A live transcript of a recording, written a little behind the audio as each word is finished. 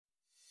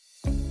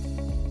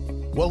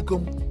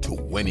Welcome to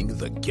Winning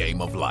the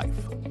Game of Life.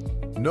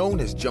 Known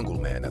as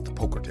Jungleman at the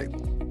poker table,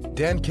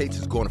 Dan Cates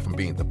has gone from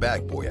being the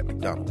bag boy at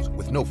McDonald's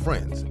with no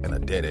friends and a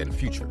dead-end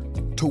future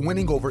to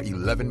winning over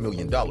 $11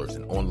 million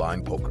in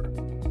online poker,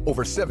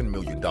 over $7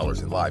 million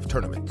in live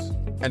tournaments,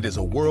 and is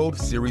a World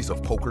Series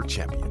of Poker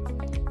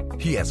champion.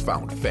 He has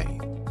found fame,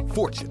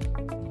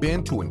 fortune,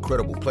 been to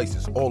incredible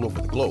places all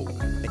over the globe,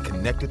 and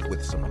connected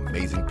with some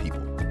amazing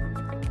people.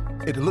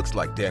 It looks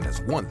like Dan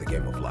has won the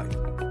game of life,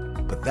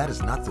 but that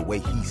is not the way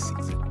he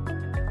sees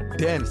it.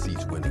 Dan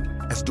sees winning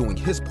as doing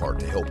his part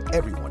to help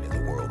everyone in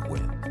the world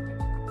win.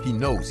 He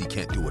knows he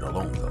can't do it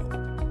alone,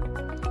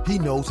 though. He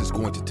knows it's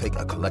going to take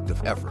a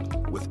collective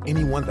effort with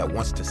anyone that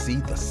wants to see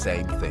the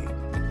same thing.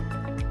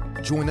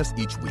 Join us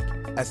each week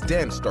as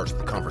Dan starts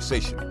the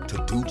conversation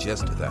to do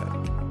just that.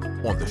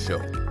 On the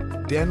show,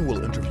 Dan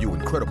will interview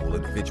incredible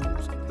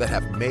individuals that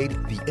have made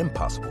the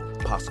impossible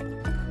possible.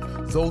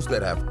 Those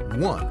that have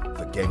won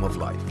the game of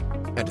life,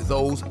 and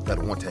those that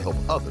want to help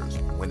others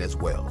win as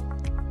well.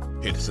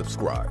 Hit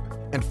subscribe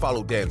and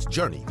follow Dan's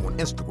journey on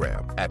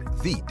Instagram at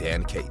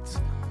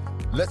 @TheDanCates.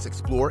 Let's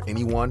explore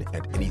anyone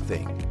and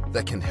anything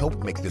that can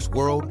help make this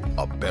world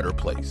a better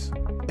place,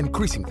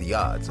 increasing the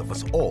odds of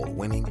us all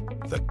winning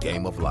the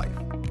game of life.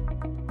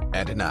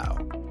 And now,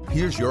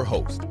 here's your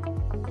host,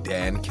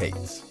 Dan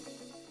Cates.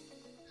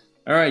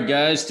 All right,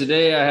 guys,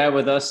 today I have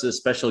with us a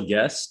special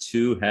guest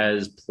who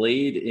has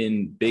played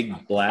in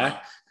Big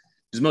Black.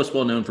 He's most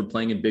well known for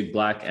playing in Big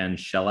Black and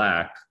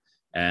Shellac,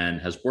 and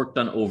has worked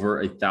on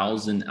over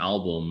 1,000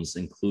 albums,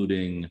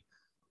 including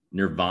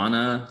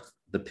Nirvana,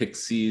 the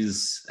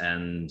Pixies,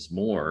 and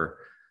more,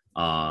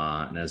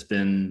 and has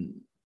been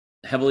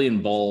heavily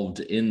involved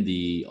in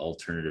the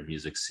alternative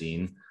music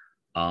scene.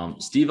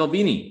 Steve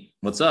Albini,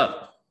 what's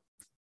up?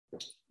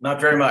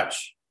 Not very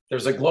much.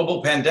 There's a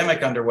global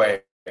pandemic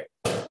underway.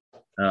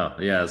 Oh,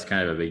 yeah, it's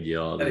kind of a big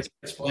deal. That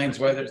explains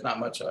why there's not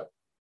much of.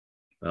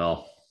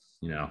 Well,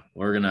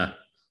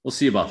 we'll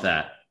see about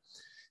that.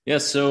 Yeah,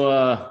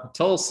 so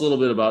tell us a little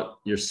bit about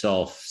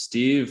yourself.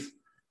 Steve,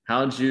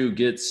 how'd you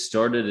get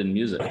started in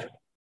music?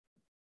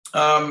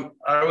 I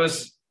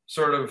was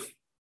sort of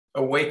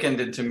awakened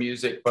into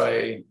music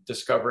by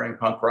discovering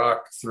punk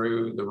rock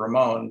through the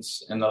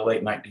Ramones in the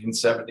late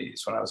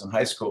 1970s when I was in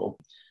high school.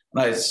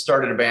 And I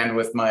started a band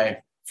with my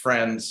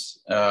friends.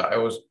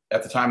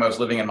 At the time I was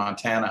living in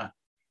Montana.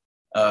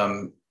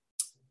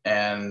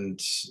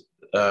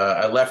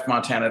 I left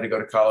Montana to go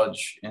to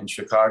college in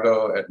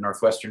Chicago at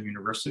Northwestern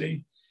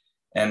University.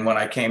 And when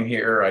I came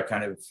here, I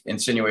kind of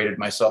insinuated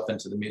myself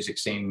into the music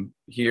scene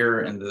here,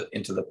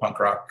 into the punk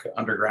rock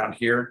underground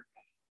here.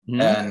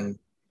 Mm-hmm.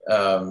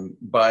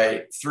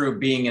 And through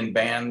being in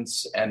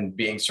bands and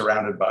being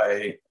surrounded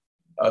by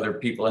other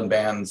people in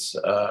bands,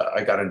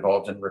 I got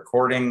involved in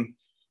recording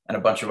and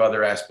a bunch of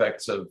other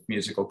aspects of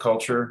musical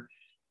culture.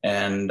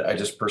 And I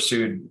just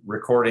pursued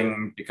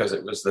recording because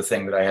it was the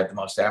thing that I had the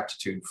most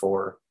aptitude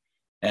for.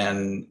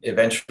 And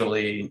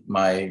eventually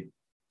my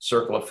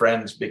circle of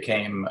friends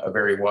became a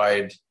very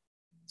wide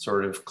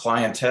sort of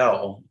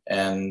clientele,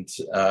 and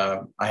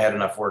I had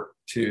enough work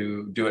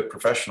to do it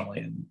professionally.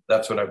 And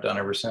that's what I've done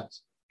ever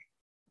since.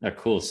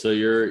 Cool. So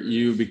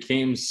you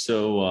became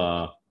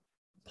so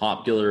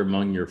popular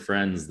among your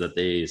friends that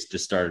they just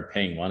started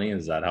paying money.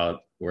 Is that how it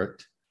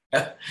worked?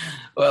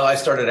 Well, I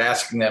started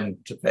asking them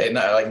to pay.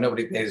 No, like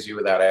nobody pays you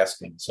without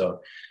asking.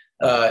 So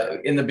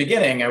in the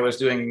beginning, I was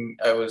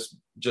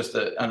just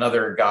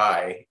another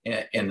guy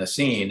in the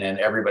scene, and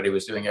everybody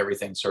was doing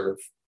everything sort of,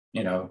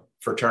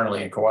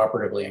 fraternally and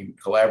cooperatively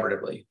and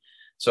collaboratively.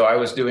 So I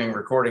was doing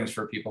recordings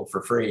for people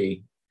for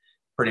free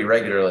pretty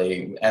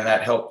regularly, and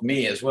that helped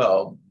me as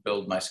well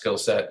build my skill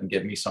set and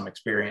give me some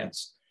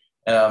experience.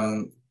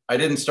 I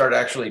didn't start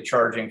actually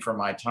charging for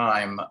my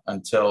time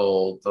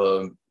until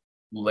the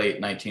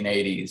late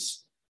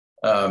 1980s.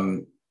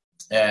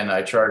 And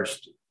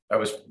I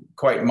was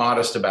quite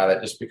modest about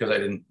it just because I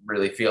didn't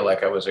really feel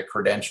like I was a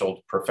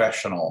credentialed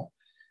professional.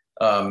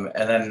 And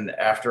then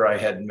after I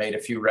had made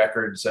a few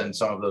records and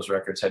some of those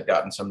records had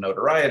gotten some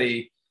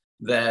notoriety,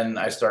 then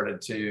I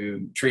started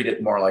to treat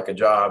it more like a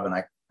job. And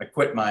I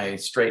quit my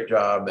straight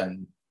job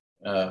and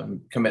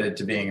committed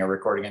to being a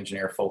recording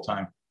engineer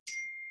full-time.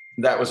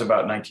 That was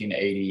about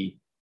 1980,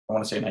 I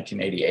want to say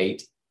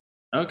 1988.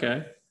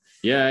 Okay.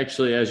 Yeah,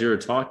 actually, as you were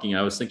talking,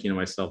 I was thinking to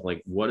myself,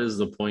 like, what is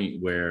the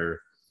point where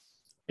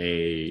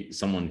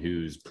someone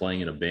who's playing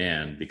in a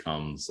band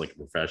becomes like a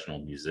professional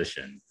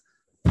musician?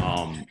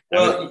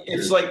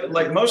 It's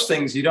like most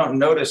things, you don't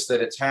notice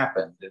that it's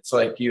happened. It's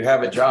like you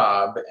have a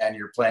job and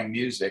you're playing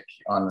music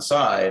on the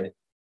side,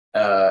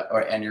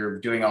 and you're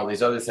doing all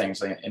these other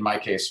things. In my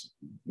case,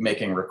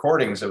 making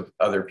recordings of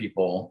other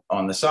people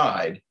on the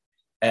side,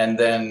 and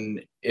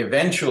then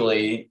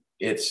eventually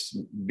it's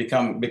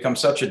become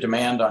such a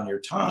demand on your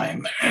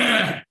time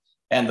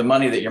and the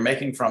money that you're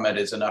making from it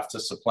is enough to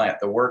supplant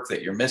the work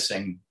that you're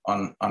missing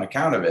on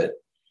account of it,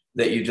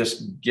 that you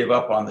just give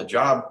up on the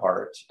job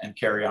part and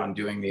carry on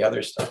doing the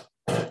other stuff.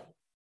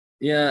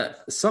 Yeah,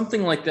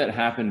 something like that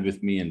happened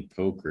with me in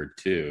poker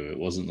too. It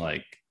wasn't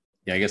like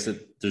Yeah, I guess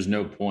there's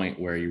no point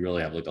where you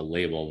really have like a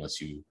label unless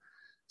you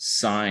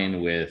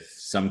sign with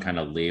some kind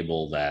of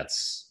label that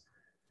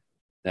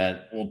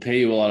will pay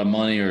you a lot of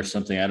money or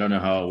something. I don't know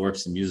how it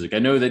works in music. I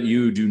know that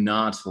you do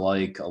not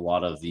like a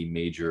lot of the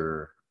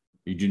major,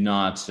 you do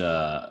not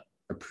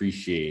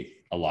appreciate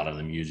a lot of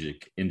the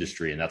music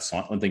industry. And that's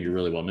one thing you're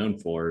really well known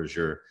for is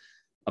your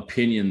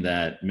opinion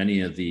that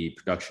many of the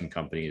production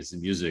companies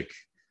in music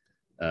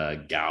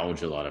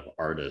gouge a lot of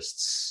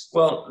artists.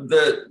 Well,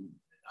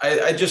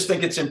 I just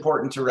think it's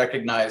important to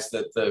recognize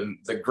that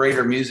the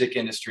greater music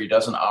industry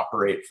doesn't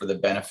operate for the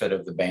benefit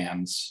of the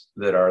bands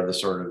that are the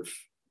sort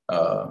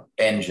of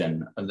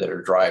engine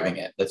that's driving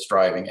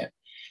it.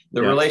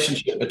 The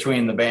relationship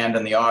between the band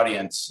and the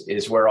audience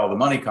is where all the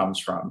money comes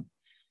from.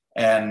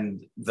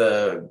 And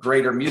the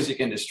greater music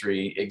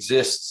industry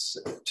exists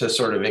to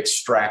sort of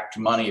extract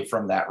money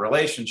from that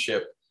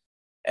relationship,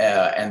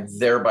 and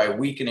thereby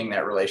weakening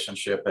that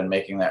relationship and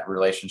making that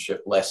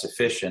relationship less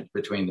efficient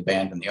between the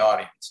band and the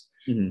audience.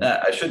 Mm-hmm.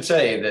 I should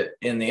say that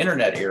in the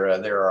internet era,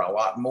 there are a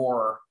lot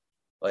more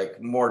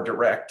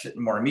direct,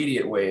 more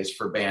immediate ways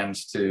for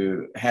bands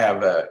to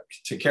have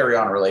to carry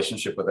on a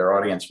relationship with their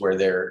audience where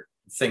their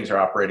things are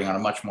operating on a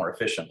much more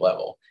efficient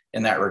level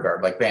in that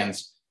regard. Like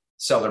bands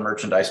sell their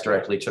merchandise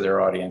directly to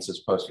their audience as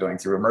opposed to going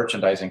through a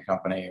merchandising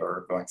company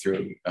or going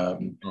through,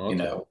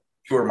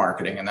 tour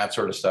marketing and that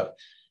sort of stuff.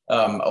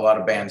 A lot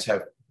of bands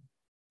have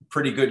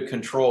pretty good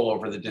control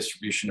over the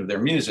distribution of their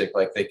music.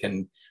 Like they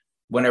can,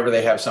 whenever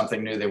they have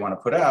something new they want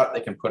to put out,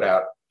 they can put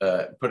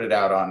it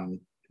out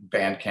on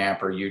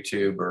Bandcamp or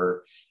YouTube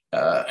or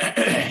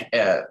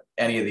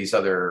any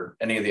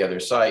of the other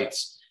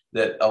sites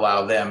that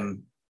allow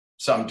them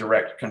some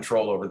direct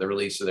control over the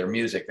release of their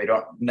music. They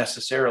don't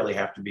necessarily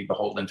have to be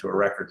beholden to a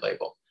record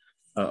label.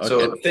 Okay.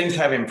 So things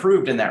have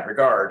improved in that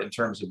regard in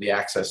terms of the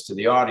access to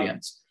the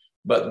audience.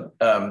 But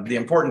the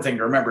important thing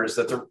to remember is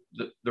that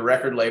the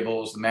record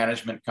labels, the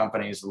management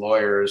companies, the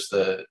lawyers,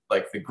 the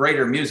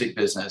greater music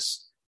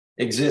business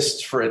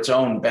exists for its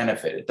own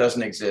benefit. It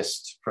doesn't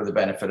exist for the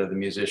benefit of the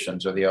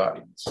musicians or the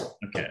audience.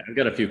 Okay, I've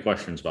got a few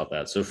questions about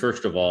that. So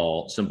first of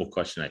all, simple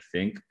question, I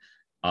think.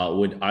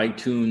 Would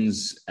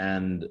iTunes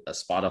and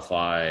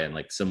Spotify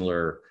and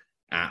similar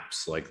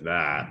apps like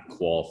that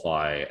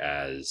qualify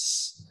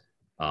as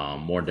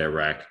more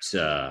direct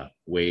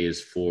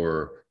ways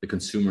for the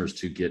consumers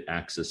to get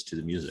access to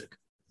the music?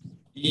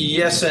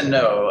 Yes and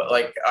no.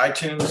 Like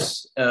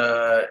iTunes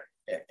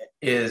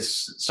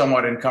is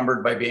somewhat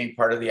encumbered by being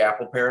part of the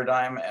Apple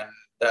paradigm, and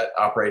that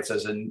operates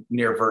as a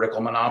near vertical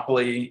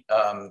monopoly.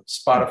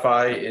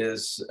 Spotify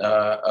is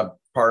a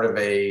part of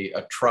a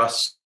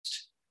trust,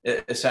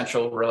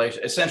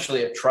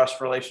 essentially a trust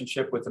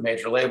relationship with the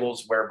major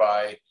labels,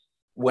 whereby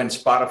when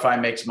Spotify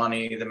makes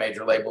money, the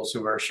major labels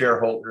who are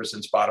shareholders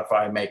in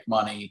Spotify make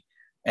money.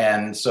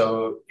 And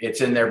so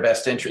it's in their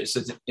best interest.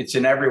 It's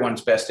in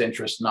everyone's best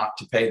interest not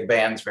to pay the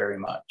bands very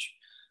much.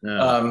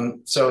 Yeah.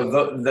 So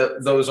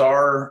those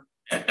are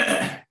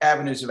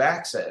avenues of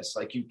access.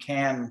 Like you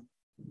can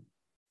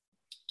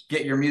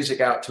get your music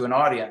out to an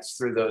audience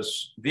through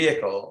those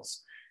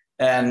vehicles,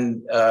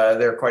 and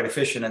they're quite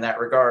efficient in that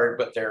regard.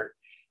 But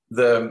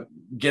the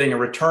getting a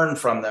return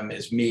from them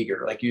is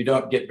meager. Like you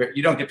don't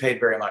get paid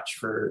very much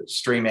for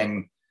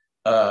streaming,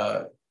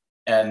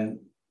 and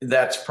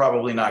that's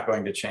probably not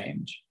going to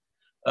change.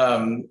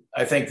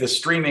 I think the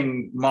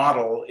streaming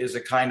model is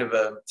a kind of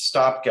a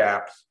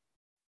stopgap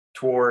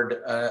toward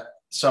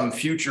some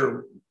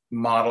future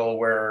model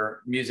where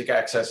music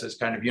access is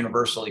kind of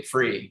universally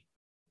free,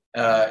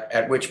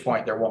 at which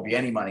point there won't be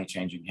any money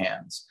changing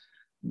hands.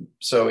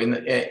 So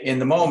in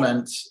the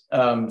moment,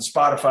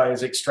 Spotify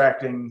is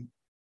extracting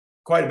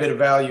quite a bit of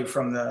value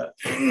from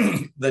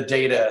the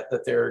data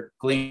that they're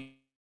gleaning,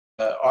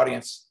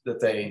 audience that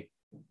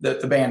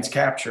the bands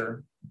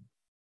capture,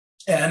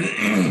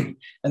 and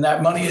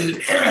that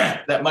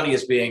money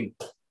is being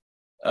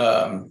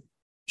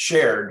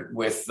shared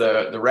with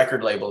the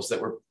record labels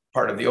that were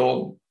part of the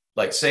old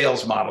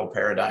sales model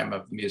paradigm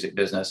of the music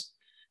business.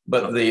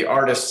 But the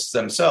artists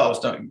themselves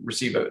don't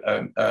receive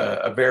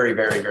a very,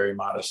 very, very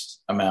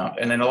modest amount.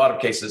 And in a lot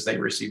of cases, they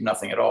receive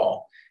nothing at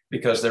all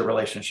because their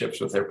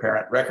relationships with their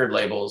parent record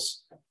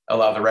labels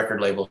allow the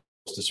record labels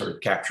to sort of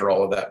capture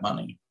all of that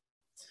money.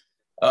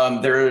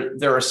 There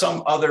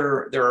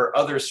are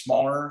other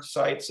smaller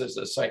sites. There's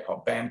a site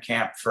called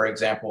Bandcamp, for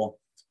example,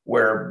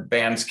 where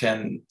bands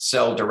can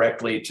sell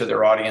directly to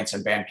their audience,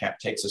 and Bandcamp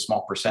takes a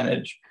small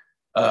percentage.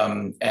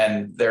 And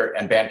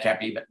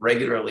Bandcamp even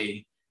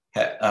regularly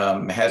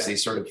has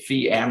these sort of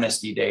fee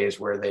amnesty days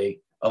where they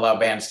allow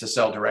bands to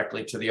sell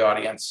directly to the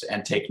audience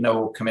and take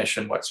no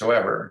commission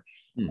whatsoever.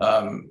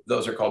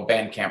 Those are called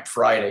Bandcamp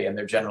Friday, and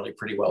they're generally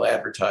pretty well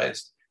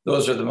advertised.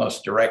 Those are the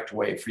most direct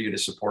way for you to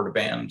support a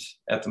band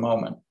at the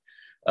moment.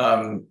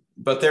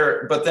 But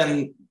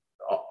then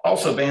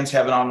also bands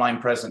have an online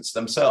presence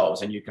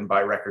themselves, and you can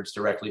buy records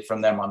directly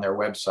from them on their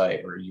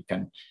website, or you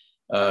can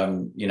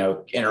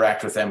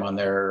interact with them on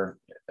their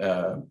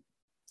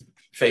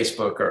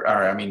Facebook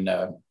or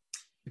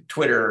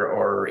Twitter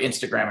or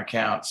Instagram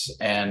accounts,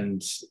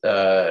 and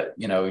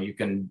you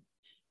can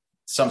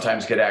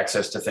sometimes get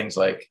access to things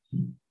like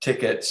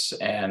tickets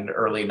and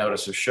early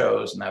notice of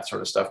shows and that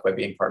sort of stuff by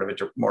being part of a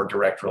more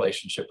direct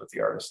relationship with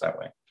the artist that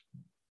way.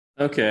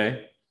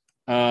 Okay.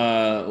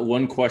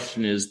 One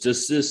question is,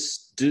 does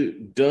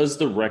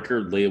the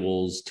record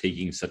labels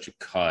taking such a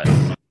cut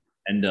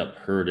end up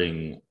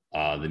hurting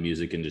the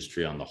music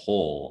industry on the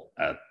whole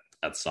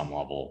at some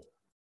level?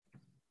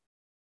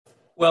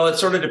 Well, it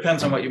sort of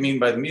depends on what you mean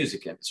by the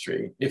music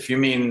industry. If you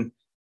mean,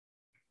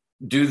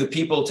 do the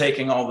people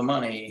taking all the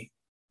money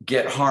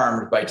get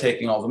harmed by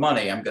taking all the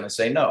money? I'm going to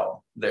say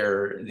no.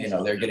 They're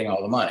getting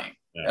all the money.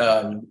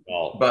 Yeah.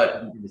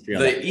 But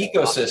the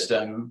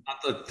ecosystem,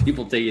 not the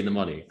people taking the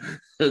money.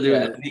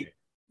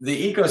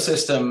 the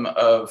ecosystem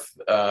of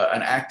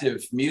an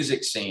active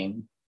music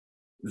scene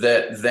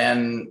that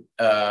then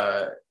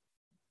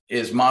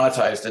is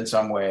monetized in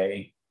some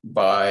way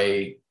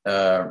by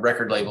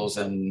record labels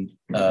and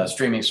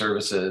streaming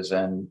services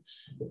and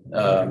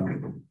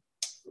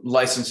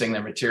licensing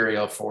their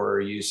material for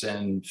use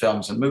in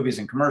films and movies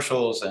and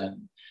commercials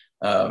and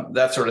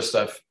that sort of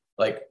stuff.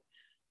 Like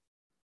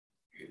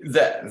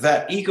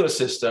that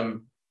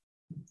ecosystem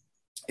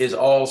is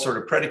all sort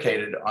of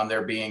predicated on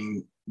there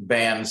being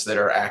bands that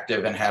are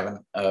active and have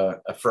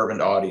a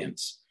fervent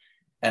audience.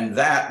 And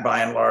that, by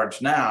and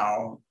large,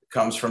 now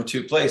comes from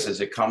two places.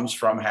 It comes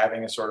from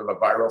having a sort of a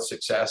viral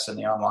success in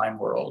the online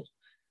world,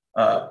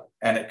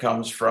 and it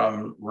comes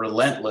from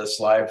relentless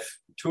live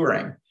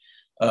touring.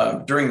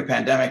 During the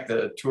pandemic,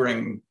 the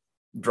touring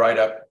dried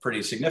up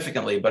pretty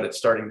significantly, but it's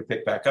starting to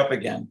pick back up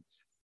again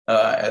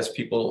as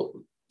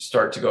people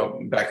start to go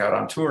back out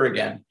on tour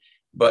again.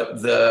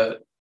 But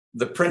the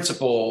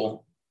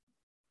principal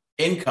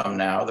income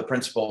now,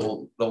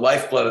 the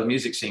lifeblood of the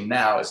music scene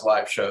now is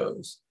live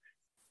shows.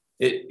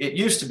 It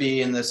used to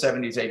be in the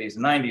 70s, 80s,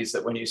 and 90s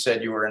that when you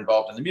said you were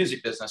involved in the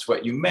music business,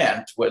 what you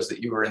meant was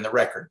that you were in the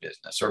record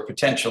business or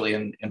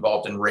potentially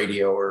involved in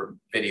radio or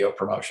video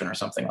promotion or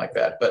something like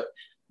that. But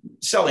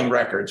selling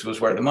records was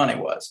where the money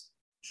was.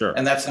 Sure.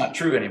 And that's not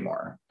true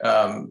anymore.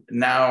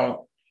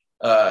 Now,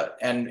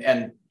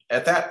 and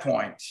at that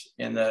point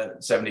in the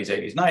 70s,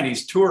 80s,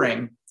 90s,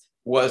 touring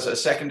was a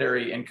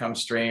secondary income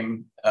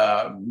stream,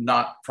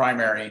 not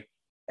primary,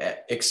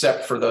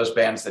 except for those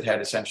bands that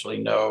had essentially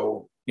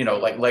no,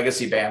 like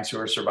legacy bands who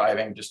are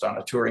surviving just on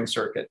a touring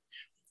circuit.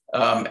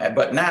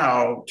 But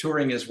now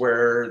touring is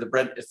where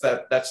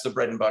that's the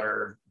bread and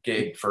butter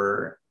gig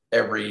for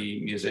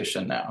every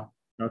musician now.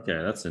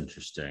 Okay, that's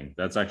interesting.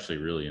 That's actually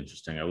really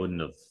interesting. I wouldn't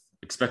have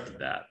expected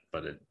that,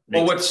 but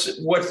what's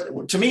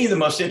to me the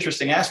most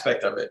interesting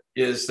aspect of it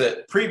is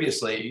that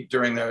previously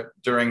during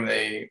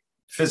the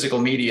physical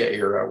media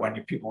era,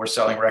 when people were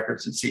selling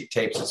records and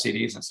tapes and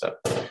CDs and stuff,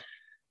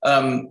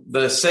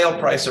 the sale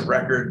price of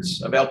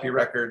records, of LP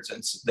records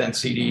and then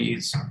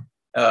CDs,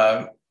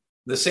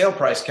 the sale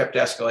price kept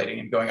escalating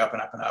and going up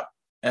and up and up.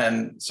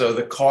 And so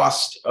the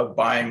cost of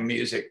buying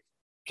music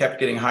kept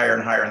getting higher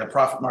and higher, and the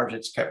profit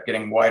margins kept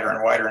getting wider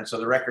and wider. And so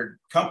the record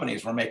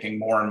companies were making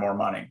more and more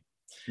money.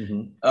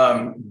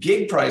 Mm-hmm.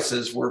 Gig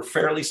prices were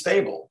fairly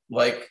stable.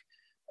 Like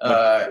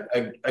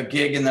a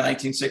gig in the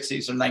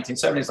 1960s or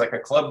 1970s, like a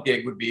club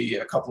gig would be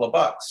a couple of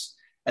bucks.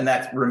 And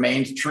that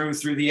remained true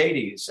through the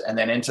 80s. And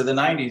then into the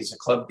 90s, a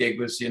club gig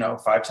was, $5,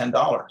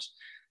 $10.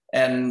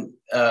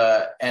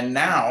 And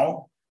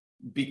now,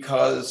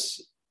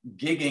 because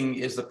gigging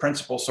is the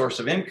principal source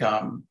of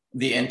income,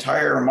 the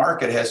entire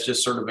market has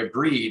just sort of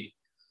agreed,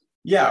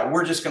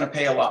 we're just going to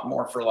pay a lot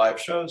more for live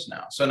shows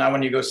now. So now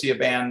when you go see a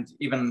band,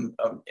 even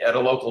at a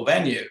local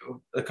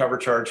venue, the cover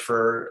charge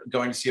for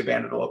going to see a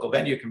band at a local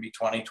venue can be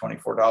 $20,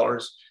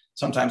 $24,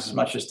 sometimes as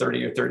much as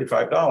 $30 or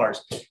 $35.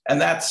 And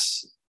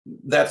that's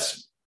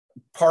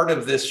part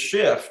of this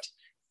shift,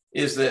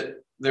 is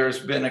that there's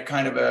been a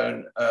kind of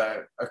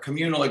a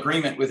communal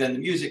agreement within the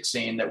music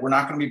scene that we're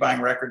not going to be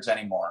buying records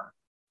anymore.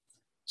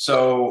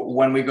 So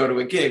when we go to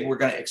a gig, we're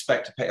going to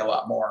expect to pay a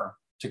lot more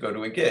to go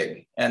to a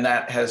gig. And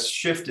that has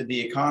shifted the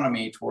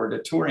economy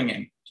toward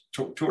touring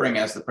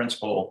as the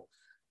principal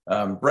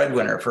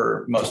breadwinner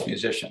for most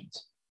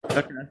musicians.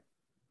 Okay.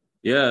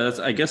 Yeah,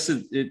 I guess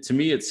to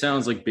me, it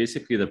sounds like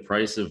basically the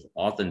price of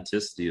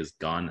authenticity has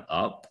gone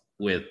up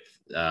with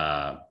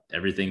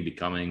everything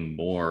becoming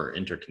more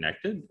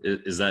interconnected.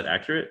 Is that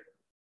accurate?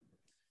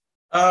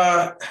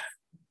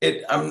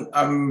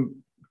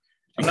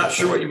 I'm not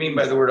sure what you mean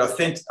by the word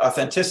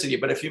authenticity,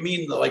 but if you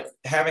mean like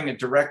having a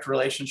direct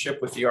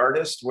relationship with the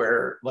artist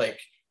where like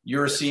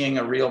you're seeing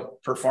a real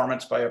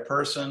performance by a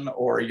person,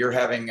 or you're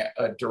having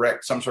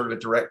some sort of a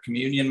direct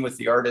communion with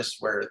the artist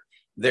where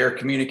they're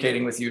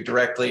communicating with you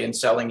directly and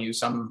selling you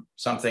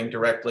something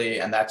directly,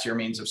 and that's your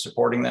means of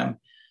supporting them.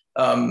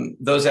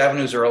 Those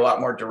avenues are a lot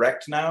more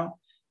direct now.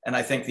 And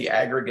I think the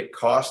aggregate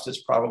cost is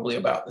probably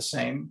about the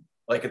same.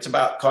 Like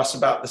costs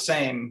about the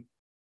same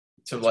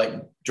to like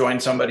join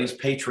somebody's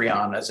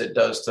Patreon as it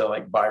does to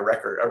like buy a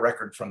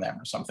record from them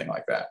or something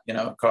like that.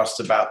 It costs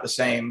about the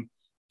same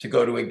to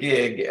go to a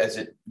gig as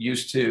it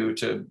used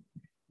to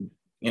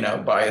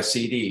buy a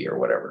CD or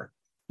whatever.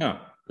 Yeah,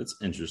 that's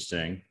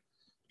interesting.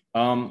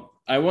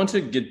 I want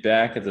to get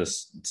back at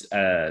this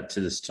to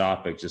this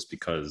topic just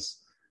because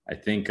I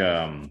think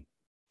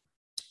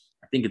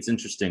it's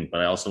interesting,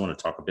 but I also want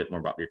to talk a bit more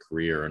about your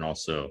career and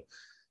also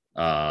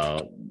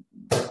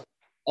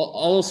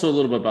also a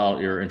little bit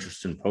about your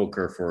interest in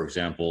poker, for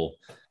example,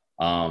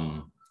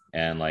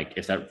 and like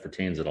if that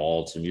pertains at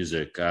all to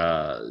music.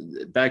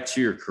 Back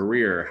to your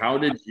career, how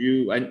did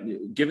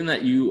you? Given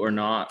that you are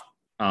not,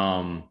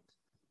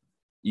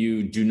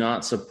 you do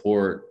not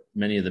support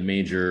many of the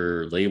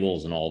major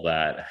labels and all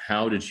that,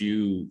 how did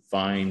you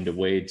find a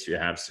way to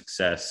have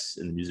success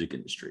in the music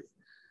industry?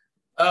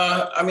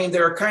 I mean,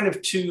 there are kind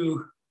of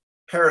two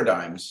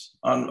paradigms.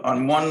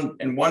 On one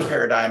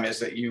paradigm is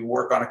that you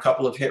work on a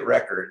couple of hit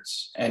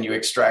records and you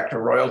extract a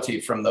royalty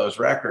from those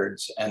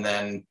records, and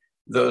then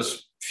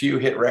those few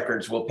hit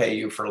records will pay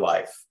you for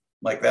life.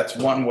 Like that's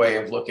one way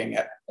of looking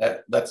at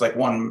that's like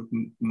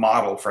one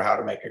model for how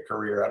to make a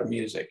career out of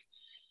music.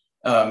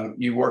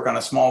 You work on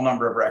a small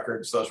number of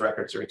records, those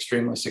records are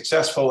extremely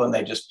successful and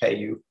they just pay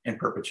you in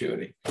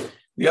perpetuity.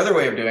 The other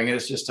way of doing it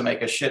is just to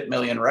make a shit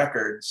million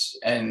records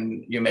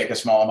and you make a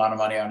small amount of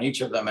money on each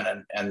of them.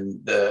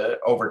 And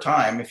over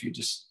time, if you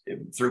just,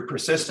 through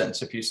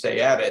persistence, if you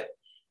stay at it,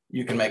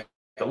 you can make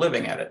a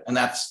living at it. And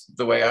that's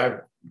the way I've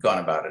gone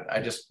about it.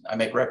 I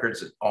make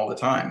records all the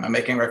time. I'm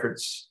making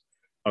records,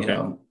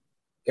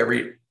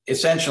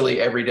 essentially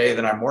every day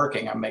that I'm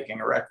working, I'm making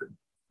a record.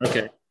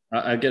 Okay.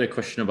 I get a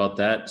question about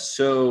that.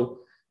 So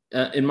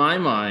in my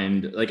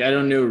mind, like, I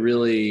don't know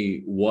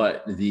really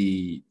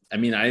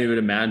I would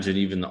imagine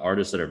even the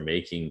artists that are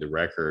making the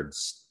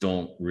records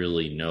don't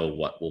really know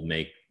what will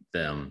make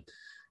them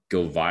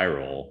go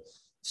viral.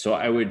 So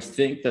I would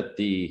think that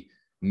the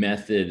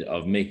method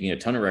of making a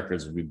ton of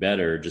records would be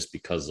better just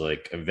because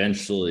like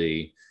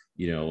eventually,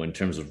 in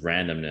terms of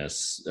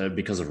randomness,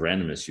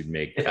 you'd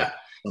make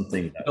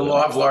something. The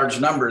law of large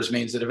numbers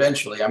means that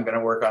eventually I'm going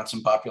to work on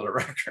some popular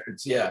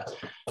records. Yeah.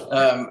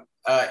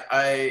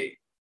 I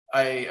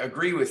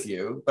agree with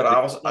you, but I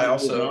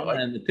also like,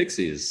 and the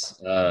Pixies.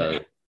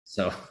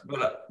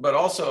 But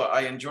also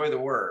I enjoy the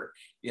work.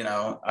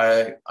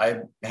 I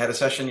had a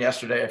session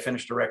yesterday. I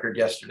finished a record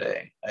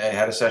yesterday. I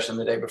had a session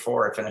the day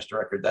before. I finished a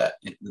record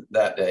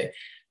that day.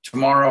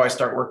 Tomorrow I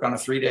start work on a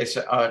 3-day.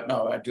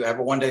 I do have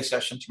a 1-day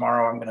session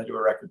tomorrow. I'm going to do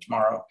a record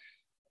tomorrow.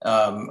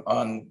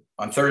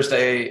 On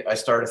Thursday I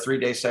start a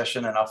 3-day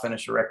session and I'll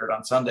finish a record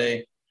on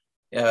Sunday.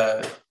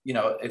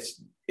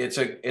 It's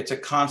a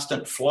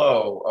constant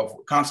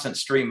constant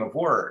stream of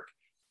work.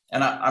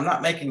 And I'm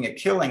not making a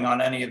killing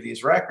on any of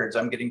these records.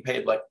 I'm getting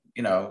paid like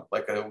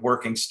a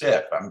working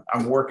stiff.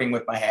 I'm working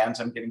with my hands.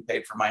 I'm getting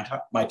paid for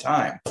my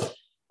time.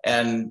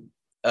 And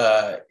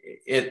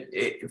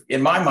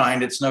in my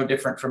mind, it's no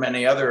different from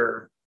any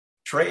other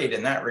trade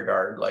in that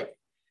regard. Like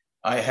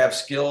I have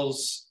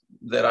skills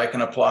that I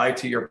can apply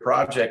to your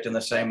project in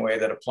the same way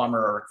that a plumber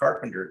or a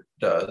carpenter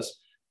does.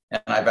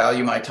 And I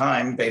value my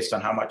time based on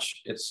how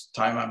much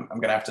time I'm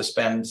going to have to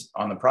spend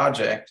on the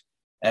project.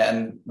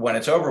 And when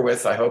it's over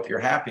with, I hope you're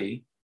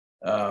happy.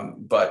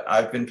 But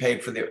I've been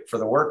paid for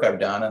the work I've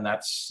done, and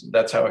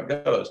that's how it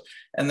goes.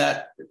 And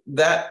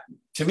that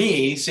to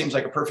me seems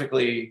like a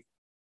perfectly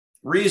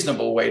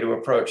reasonable way to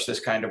approach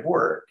this kind of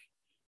work.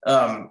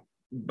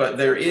 But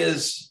there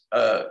is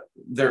a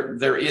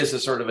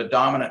sort of a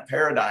dominant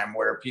paradigm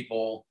where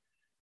people,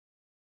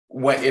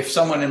 if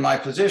someone in my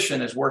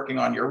position is working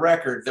on your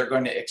record, they're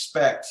going to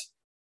expect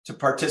to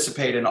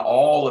participate in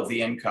all of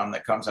the income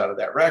that comes out of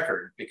that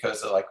record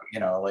because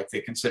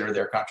they consider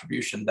their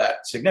contribution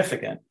that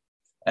significant.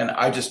 And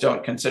I just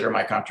don't consider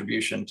my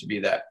contribution to be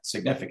that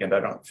significant.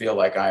 I don't feel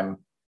like I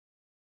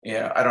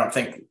don't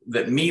think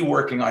that me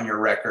working on your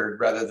record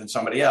rather than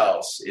somebody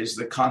else is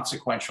the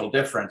consequential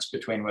difference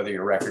between whether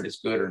your record is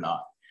good or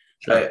not.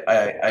 Sure.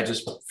 I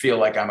just feel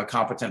like I'm a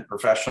competent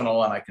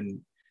professional and I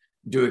can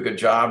do a good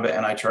job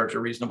and I charge a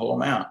reasonable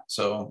amount.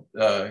 So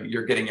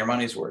you're getting your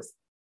money's worth.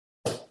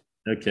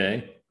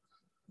 Okay.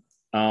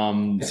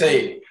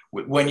 Say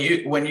when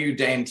you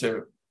deign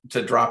to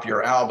drop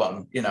your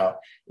album,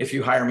 if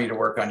you hire me to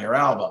work on your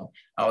album,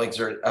 I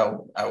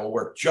will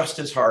work just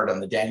as hard on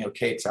the Daniel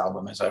Cates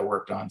album as I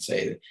worked on,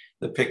 say,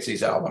 the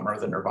Pixies album or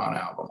the Nirvana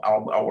album.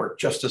 I'll work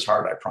just as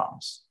hard, I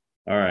promise.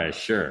 All right,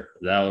 sure.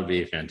 That would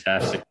be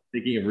fantastic.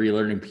 Thinking of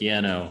relearning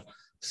piano.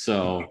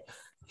 So,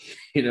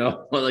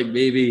 like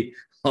maybe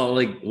I'll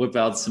whip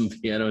out some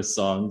piano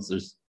songs or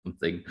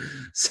something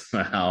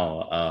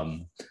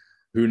somehow.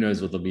 Who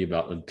knows what they'll be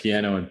about with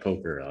piano and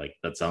poker. Like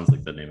that sounds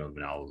like the name of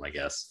an album, I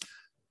guess.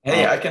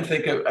 Hey, I can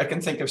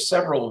think of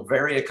several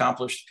very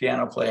accomplished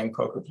piano playing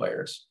poker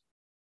players.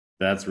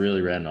 That's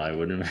really random. I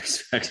wouldn't have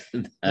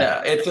expected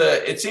that. Yeah,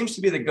 it seems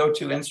to be the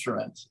go-to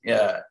instrument.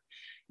 Yeah.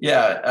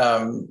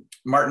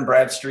 Martin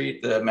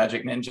Bradstreet, the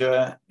Magic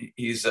Ninja,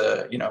 he's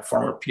a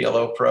former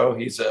PLO pro.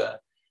 He's a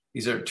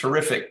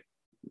terrific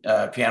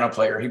piano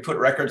player. He put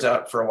records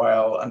out for a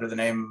while under the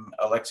name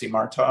Alexei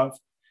Martov,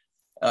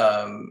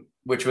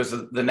 which was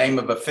the name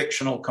of a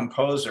fictional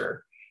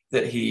composer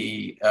that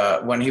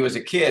when he was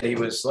a kid, he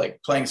was like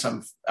playing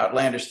some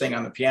outlandish thing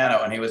on the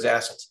piano, and he was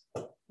asked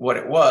what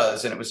it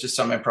was, and it was just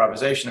some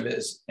improvisation of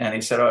his. And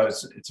he said, "Oh,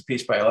 it's a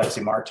piece by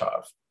Alexei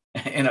Martov,"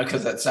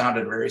 because that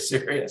sounded very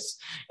serious.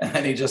 And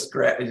then he just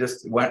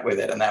went with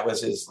it, and that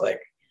was his like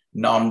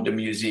nom de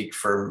musique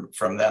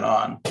from then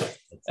on.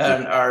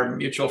 And our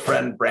mutual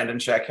friend Brandon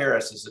Shack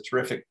Harris is a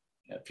terrific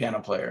piano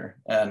player,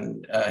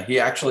 and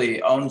he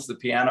actually owns the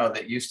piano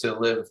that used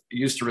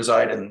to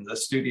reside in the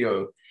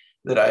studio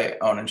that I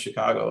own in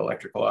Chicago,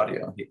 Electrical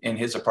Audio. In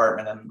his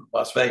apartment in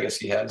Las Vegas,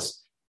 he has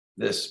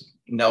this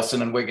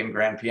Nelson and Wiggin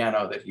grand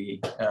piano that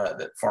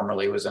that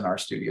formerly was in our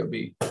Studio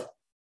B.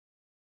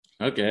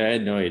 Okay, I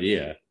had no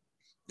idea.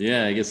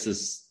 Yeah, I guess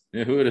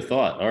who would have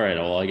thought? All right,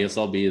 well, I guess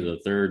I'll be the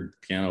third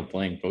piano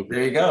playing poker.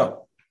 There you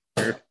go.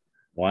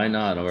 Why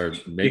not? Or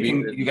maybe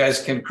you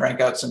guys can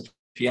crank out some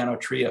piano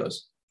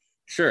trios.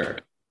 Sure.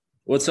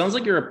 Well, it sounds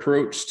like your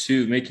approach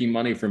to making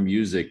money from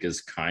music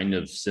is kind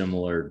of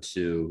similar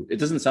to. It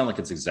doesn't sound like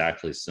it's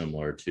exactly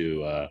similar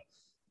to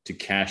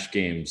cash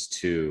games.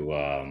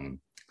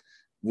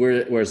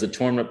 Whereas the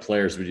tournament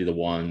players would be the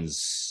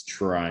ones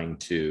trying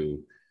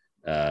to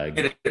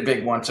get it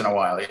big once in a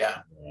while.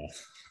 Yeah.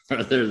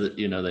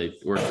 They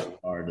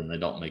work hard and they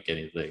don't make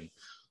anything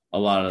a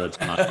lot of the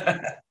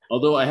time.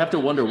 Although I have to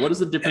wonder, what is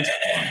the difference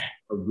between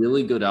a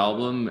really good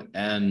album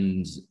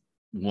and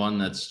one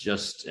that's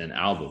just an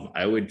album?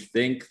 I would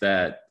think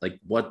that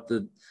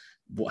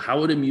how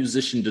would a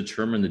musician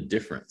determine the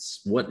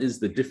difference? What is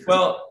the difference?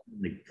 Well,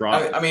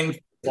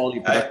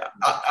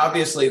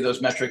 obviously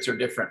those metrics are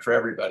different for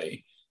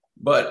everybody,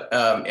 but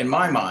in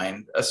my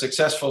mind, a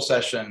successful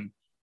session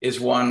is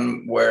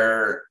one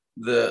where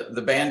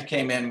the band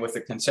came in with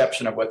a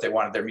conception of what they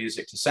wanted their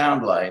music to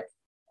sound like.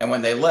 And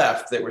when they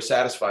left, they were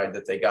satisfied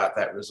that they got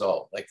that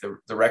result. Like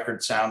the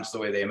record sounds the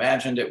way they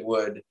imagined it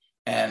would,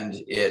 and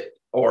it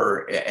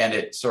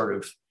sort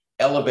of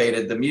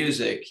elevated the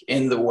music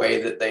in the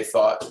way that they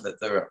thought that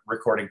the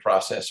recording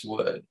process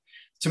would.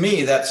 To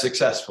me, that's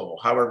successful.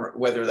 However,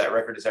 whether that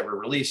record is ever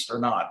released or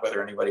not,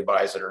 whether anybody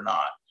buys it or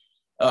not,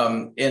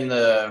 in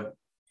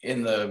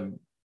the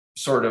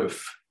sort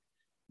of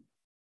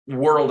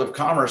world of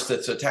commerce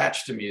that's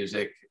attached to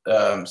music,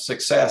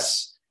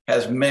 success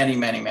has many,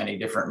 many, many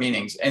different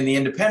meanings. And the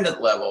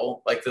independent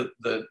level, like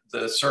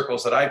the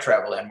circles that I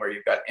travel in, where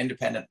you've got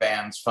independent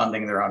bands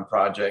funding their own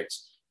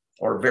projects,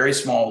 or very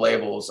small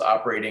labels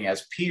operating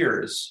as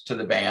peers to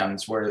the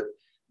bands, where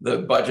the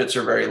budgets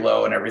are very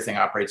low and everything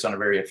operates on a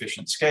very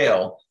efficient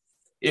scale.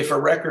 If a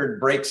record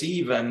breaks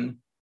even,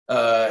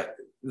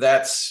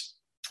 that's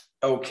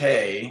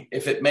okay.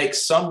 If it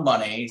makes some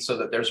money so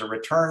that there's a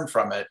return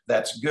from it,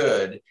 that's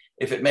good.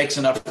 If it makes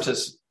enough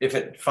if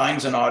it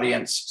finds an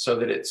audience so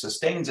that it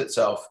sustains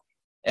itself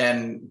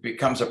and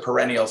becomes a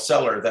perennial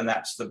seller, then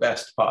that's the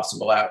best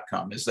possible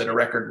outcome, is that a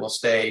record will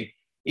stay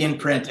in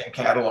print and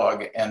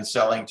catalog and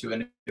selling to a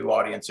new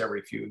audience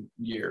every few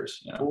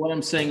years. Well, what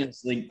I'm saying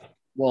is,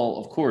 well,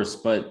 of course,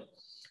 but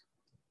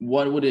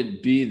what would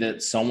it be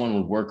that someone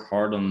would work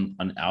hard on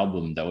an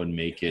album that would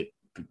make it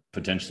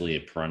potentially a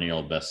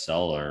perennial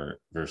bestseller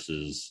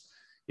versus,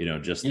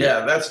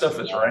 that stuff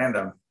is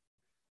random.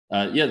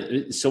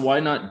 So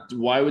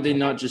why would they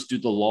not just do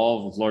the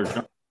law of large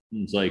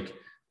numbers? Like,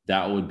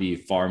 that would be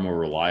far more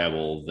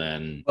reliable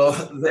than. Well,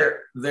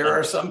 there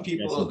are some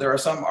people, there are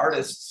some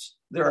artists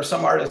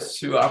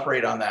who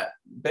operate on that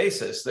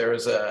basis.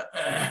 There's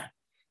a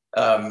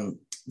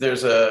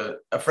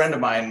friend of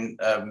mine,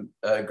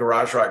 a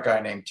garage rock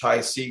guy named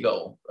Ty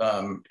Siegel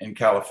in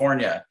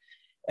California,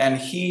 and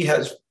he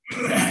has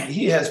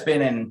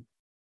been in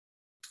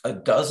a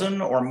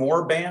dozen or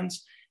more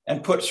bands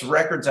and puts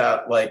records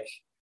out like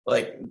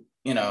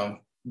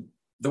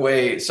the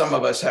way some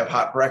of us have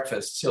hot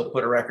breakfasts. He'll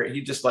put a record.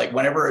 He just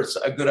whenever it's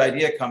a good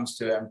idea comes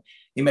to him,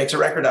 he makes a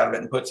record out of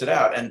it and puts it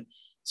out. And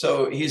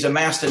so he's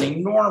amassed an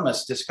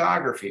enormous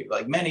discography,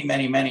 like many,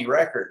 many, many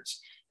records.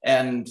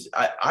 And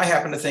I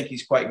happen to think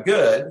he's quite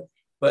good,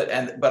 but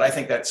I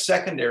think that's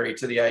secondary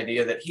to the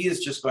idea that he is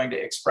just going to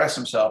express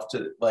himself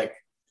to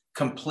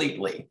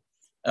completely.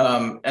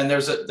 And there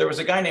was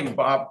a guy named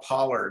Bob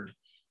Pollard,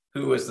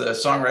 who was the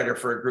songwriter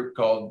for a group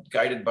called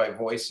Guided by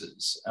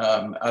Voices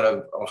out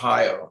of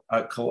Ohio.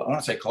 I want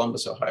to say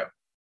Columbus, Ohio,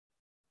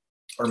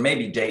 or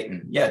maybe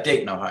Dayton. Yeah,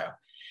 Dayton, Ohio.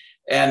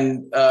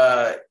 And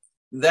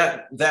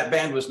that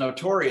band was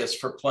notorious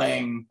for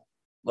playing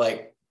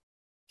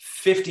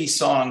 50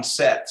 song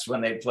sets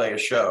when they'd play a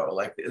show.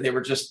 They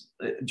were just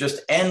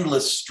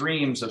endless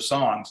streams of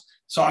songs,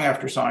 song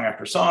after song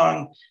after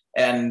song,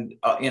 and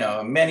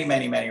many,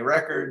 many, many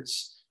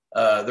records.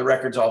 The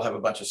records all have a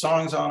bunch of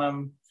songs on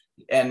them.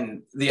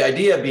 And the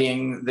idea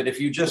being that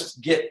if you just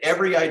get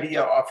every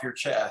idea off your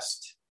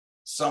chest,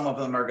 some of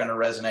them are going to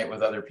resonate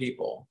with other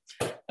people.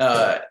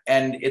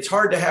 And it's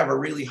hard to have a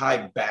really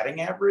high batting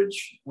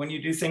average when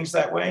you do things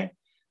that way.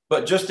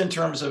 But just in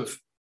terms of,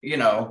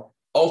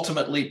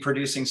 ultimately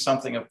producing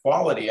something of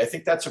quality, I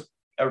think that's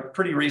a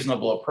pretty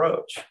reasonable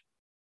approach.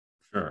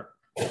 Sure.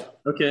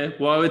 Okay.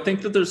 Well, I would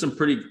think that there's some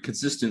pretty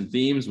consistent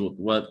themes with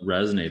what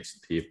resonates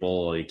with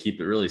people. You keep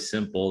it really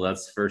simple.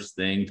 That's the first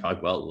thing. Talk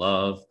about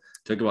love.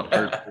 Talk about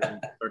hurt.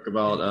 Talk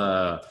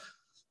about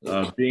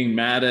being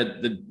mad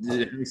at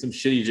having some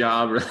shitty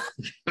job.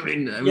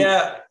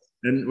 Yeah.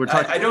 And we're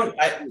talking.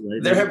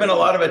 There have been a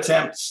lot of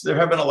attempts. There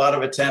have been a lot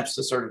of attempts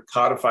to sort of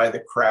codify the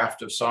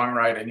craft of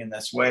songwriting in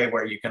this way,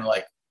 where you can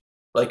like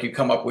you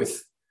come up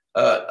with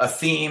a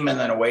theme and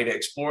then a way to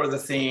explore the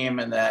theme,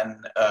 and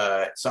then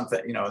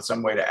something,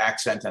 some way to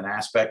accent an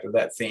aspect of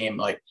that theme.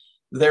 Like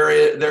there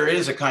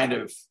is a kind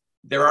of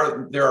there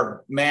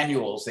are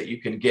manuals that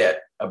you can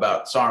get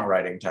about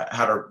songwriting, to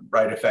how to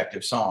write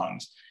effective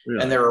songs.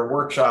 Really? And there are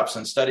workshops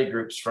and study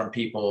groups from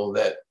people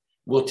that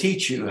will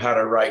teach you how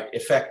to write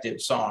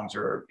effective songs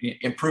or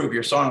improve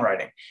your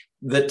songwriting.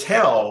 The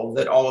tell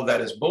that all of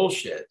that is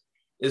bullshit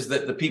is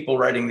that the people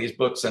writing these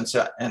books and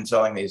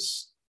selling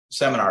these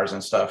seminars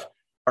and stuff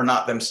are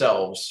not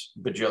themselves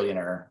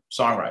bajillionaire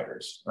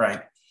songwriters,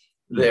 right?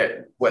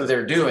 What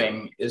they're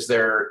doing is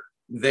they're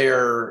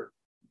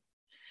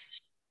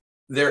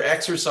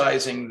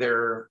exercising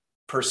their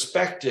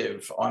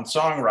perspective on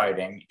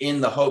songwriting in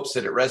the hopes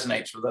that it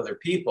resonates with other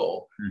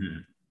people,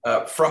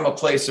 from a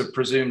place of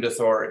presumed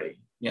authority,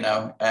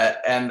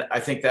 and I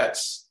think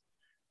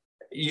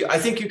I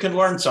think you can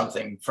learn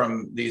something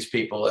from these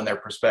people and their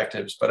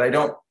perspectives, but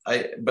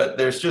but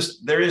there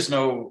is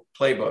no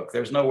playbook.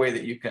 There's no way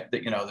that you can,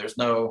 there's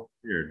no,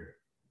 weird.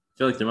 I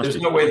feel like there's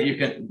no way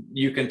that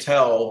you can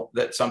tell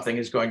that something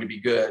is going to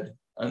be good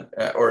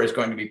or is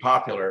going to be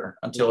popular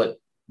until it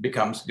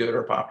becomes good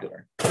or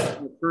popular.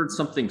 I've heard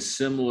something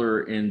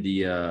similar in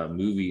the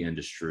movie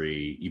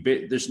industry.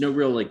 There's no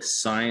real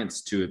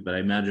science to it, but I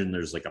imagine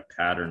there's a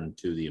pattern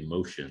to the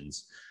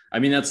emotions. I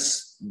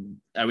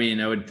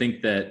would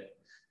think that,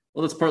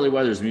 well, that's partly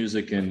why there's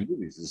music in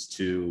movies, is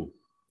to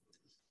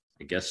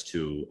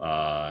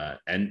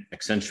and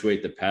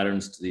accentuate the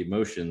patterns to the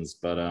emotions.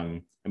 But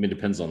it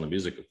depends on the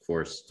music, of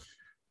course.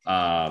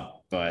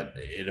 But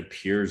it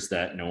appears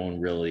that no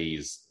one really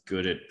is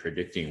good at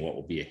predicting what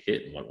will be a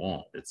hit and what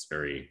won't. It's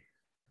very,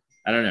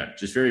 I don't know,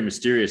 just very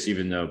mysterious,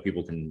 even though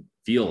people can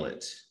feel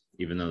it,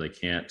 even though they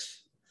can't,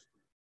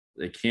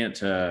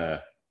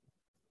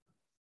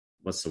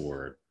 what's the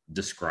word?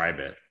 Describe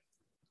it.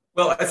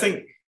 Well, I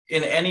think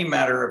in any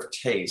matter of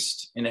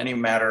taste, in any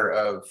matter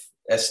of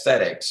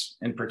aesthetics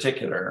in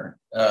particular,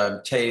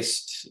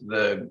 taste,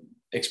 the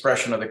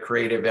expression of the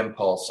creative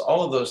impulse,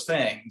 all of those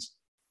things,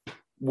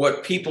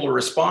 what people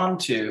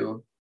respond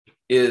to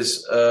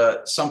is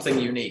something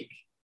unique,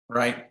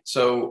 right?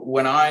 So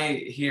when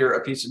I hear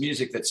a piece of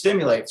music that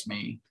stimulates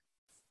me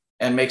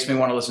and makes me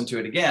want to listen to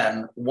it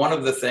again, one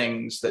of the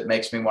things that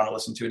makes me want to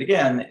listen to it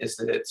again is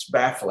that it's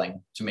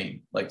baffling to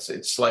me.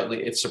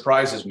 It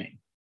surprises me.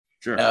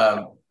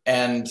 Sure.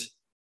 And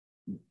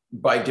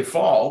by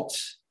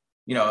default,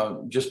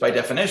 just by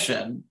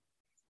definition,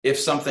 if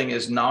something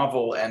is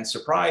novel and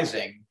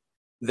surprising,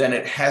 then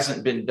it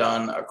hasn't been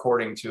done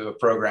according to a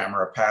program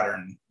or a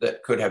pattern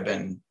that could have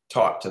been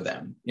taught to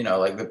them.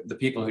 The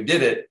people who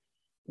did it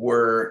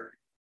were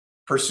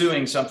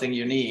pursuing something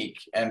unique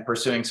and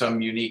pursuing some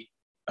unique,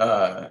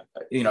 they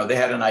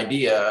had an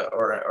idea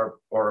or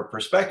a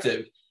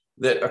perspective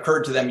that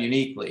occurred to them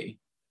uniquely,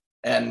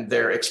 and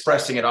they're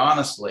expressing it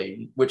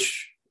honestly,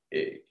 which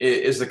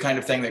is the kind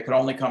of thing that could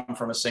only come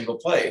from a single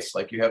place.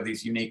 Like, you have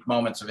these unique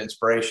moments of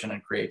inspiration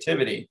and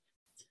creativity.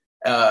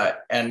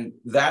 And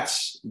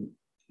that's,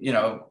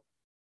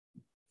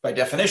 by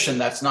definition,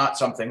 that's not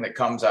something that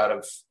comes out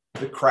of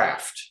the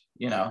craft,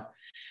 Now,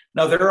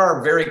 there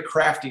are very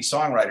crafty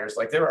songwriters.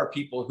 Like, there are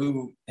people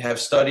who have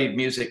studied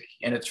music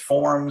in its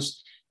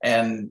forms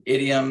and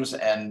idioms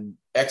and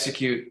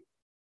execute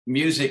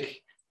music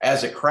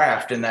as a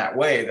craft in that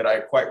way that I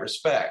quite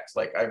respect.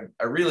 Like,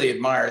 I really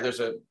admire, there's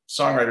a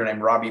songwriter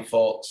named Robbie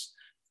Fulks,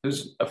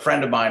 who's a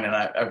friend of mine, and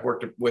I've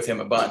worked with him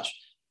a bunch.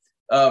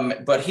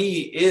 But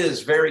he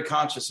is very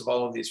conscious of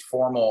all of these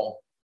formal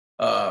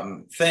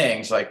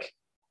things, like,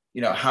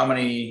 how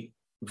many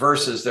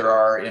verses there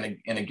are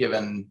in a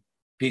given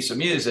piece of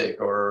music,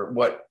 or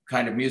what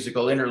kind of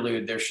musical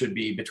interlude there should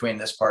be between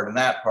this part and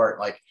that part,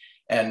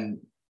 and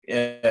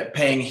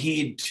paying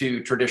heed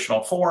to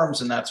traditional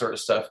forms and that sort of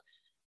stuff.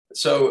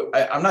 So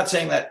I'm not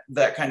saying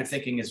that kind of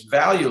thinking is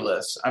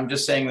valueless. I'm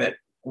just saying that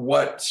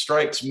what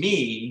strikes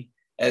me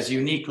as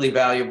uniquely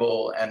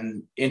valuable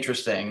and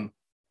interesting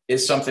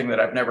is something that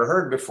I've never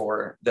heard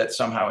before that's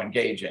somehow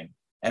engaging.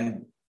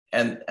 And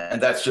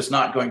that's just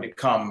not going to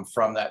come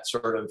from that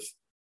sort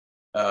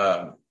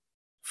of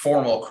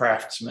formal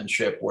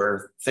craftsmanship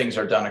where things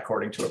are done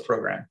according to a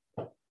program.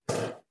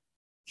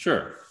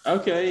 Sure.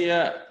 Okay.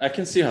 Yeah, I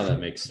can see how that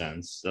makes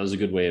sense. That was a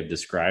good way of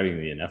describing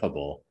the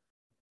ineffable.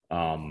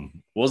 I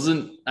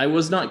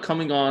was not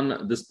coming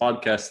on this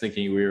podcast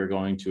thinking we were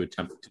going to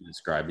attempt to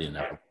describe the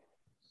ineffable.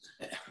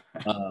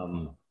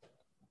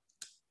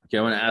 Okay,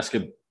 I want to ask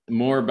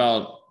more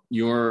about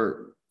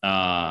your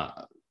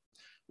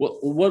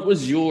what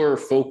was your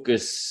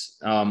focus,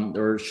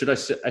 or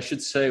I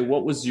should say,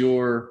 what was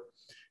your?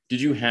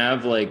 Did you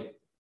have a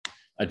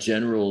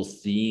general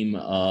theme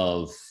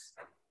of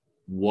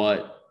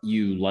what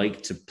you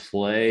like to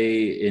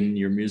play in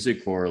your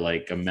music, or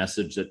a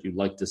message that you'd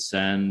like to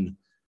send?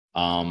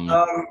 I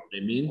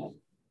mean,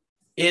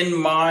 in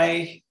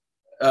my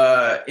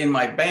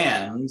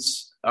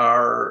bands,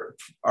 our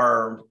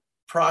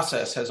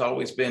process has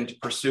always been to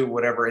pursue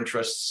whatever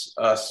interests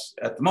us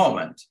at the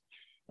moment.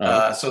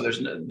 So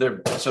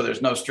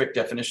there's no strict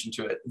definition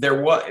to it.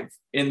 There was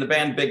in the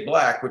band Big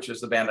Black, which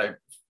is the band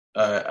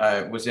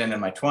I was in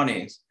my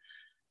 20s.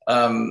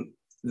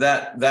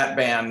 That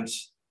band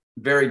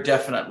very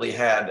definitely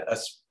had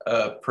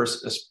a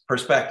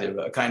perspective,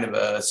 a kind of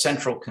a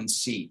central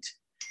conceit.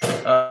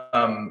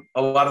 A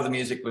lot of the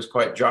music was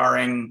quite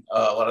jarring.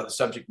 A lot of the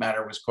subject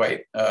matter was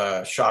quite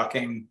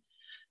shocking.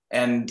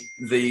 And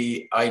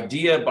the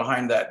idea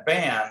behind that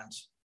band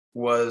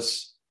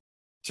was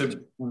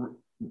to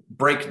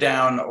break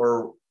down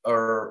or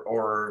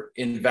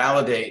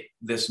invalidate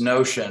this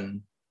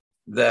notion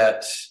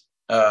that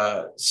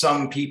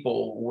some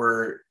people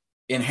were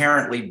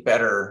inherently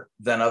better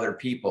than other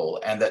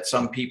people and that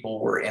some people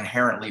were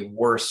inherently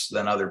worse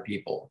than other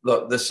people.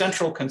 The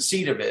central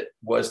conceit of it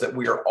was that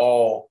we are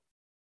all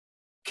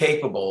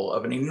capable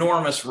of an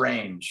enormous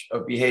range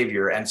of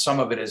behavior, and some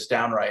of it is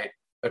downright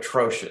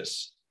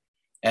atrocious.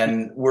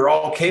 And we're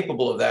all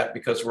capable of that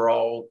because we're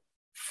all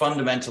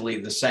fundamentally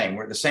the same.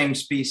 We're the same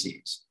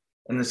species.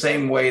 In the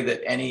same way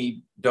that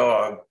any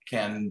dog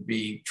can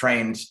be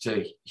trained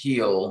to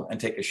heel and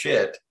take a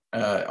shit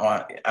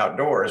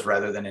outdoors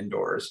rather than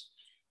indoors,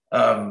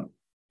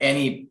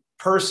 any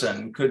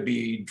person could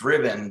be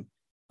driven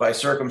by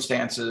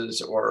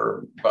circumstances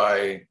or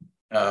by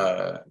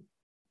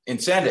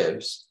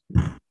incentives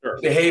to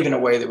behave in a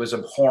way that was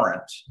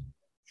abhorrent.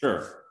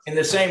 Sure. In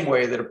the same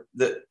way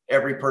that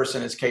every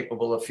person is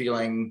capable of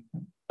feeling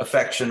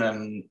affection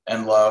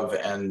and love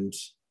and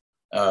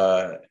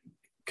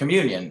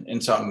communion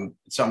in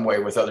some way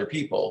with other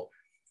people.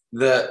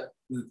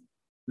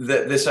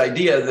 This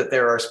idea that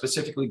there are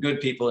specifically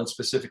good people and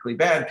specifically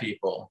bad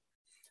people.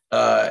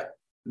 The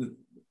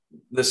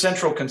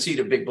central conceit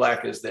of Big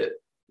Black is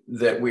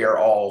that we are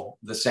all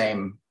the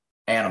same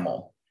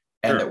animal,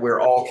 and that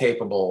we're all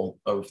capable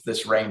of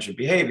this range of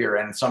behavior.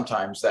 And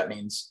sometimes that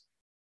means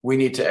we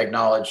need to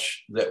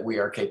acknowledge that we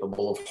are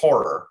capable of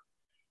horror.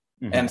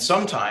 Mm-hmm. And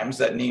sometimes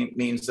that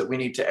means that we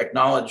need to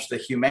acknowledge the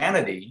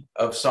humanity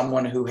of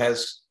someone who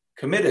has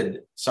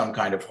committed some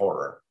kind of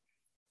horror.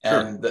 Sure.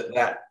 And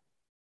that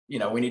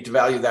we need to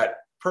value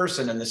that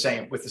person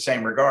with the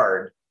same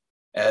regard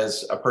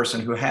as a person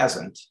who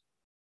hasn't.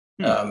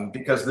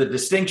 Because the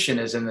distinction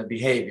is in the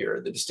behavior.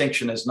 The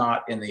distinction is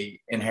not in the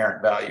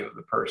inherent value of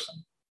the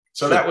person.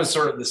 So that was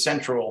sort of the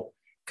central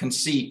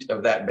conceit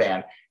of that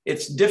band.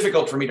 It's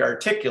difficult for me to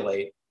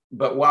articulate,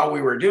 but while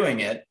we were doing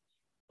it,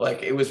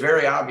 it was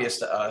very obvious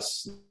to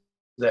us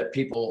that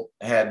people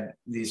had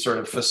these sort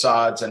of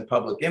facades and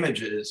public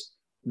images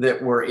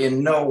that were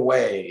in no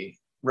way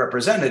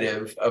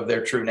representative of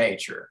their true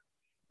nature.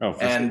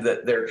 And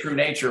that their true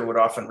nature would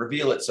often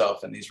reveal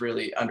itself in these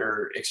really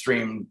under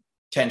extreme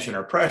tension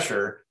or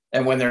pressure.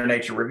 And when their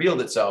nature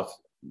revealed itself,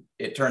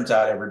 it turns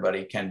out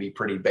everybody can be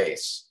pretty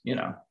base,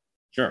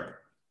 Sure.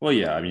 Well,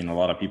 yeah. I mean, a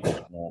lot of people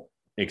won't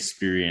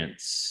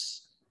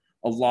experience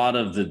a lot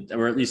of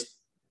or at least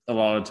a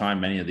lot of the time,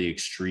 many of the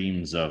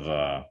extremes of,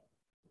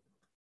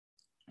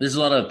 there's a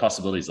lot of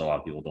possibilities a lot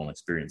of people don't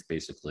experience,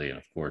 basically. And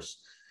of course,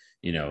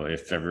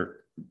 if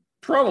ever,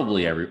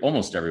 probably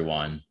almost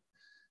everyone,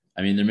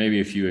 I mean, there may be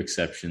a few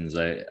exceptions.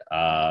 This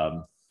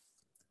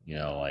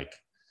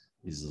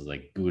is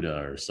like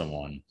Buddha or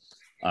someone,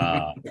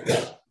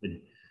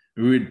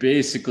 who would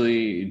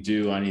basically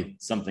do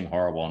something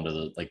horrible under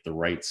the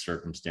right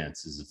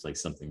circumstances if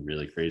something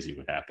really crazy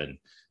would happen.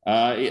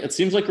 It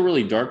seems like a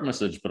really dark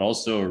message, but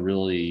also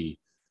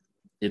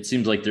it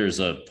seems like there's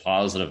a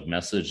positive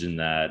message in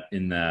that,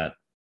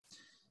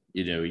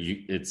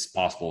 it's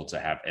possible to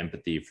have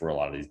empathy for a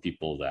lot of these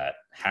people that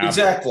have.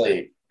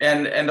 Exactly.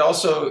 And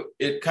also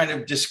it kind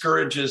of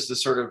discourages the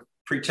sort of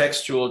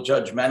pretextual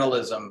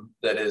judgmentalism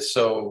that is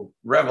so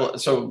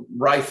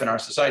rife in our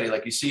society.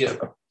 Like you see a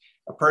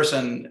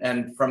person,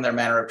 and from their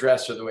manner of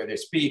dress or the way they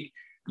speak,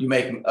 you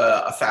make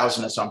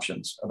 1,000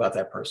 assumptions about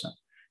that person.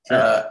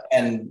 Sure.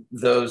 And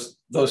those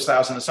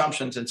 1,000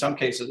 assumptions in some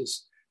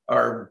cases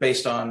are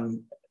based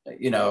on,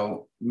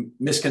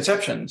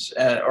 misconceptions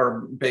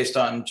or based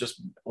on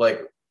just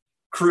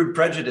crude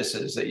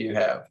prejudices that you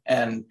have.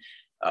 And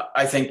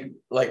I think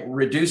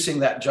reducing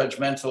that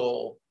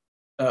judgmental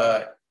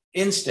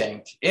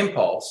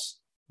impulse,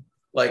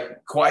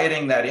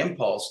 quieting that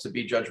impulse to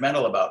be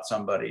judgmental about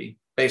somebody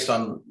based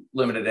on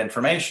limited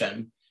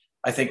information,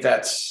 I think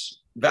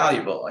that's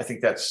valuable. I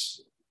think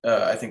that's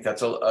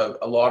a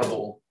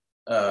laudable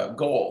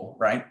goal,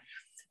 right?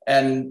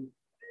 And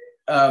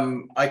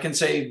I can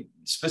say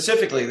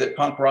specifically that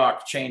punk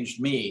rock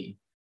changed me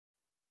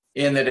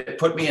in that it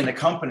put me in the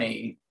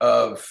company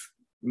of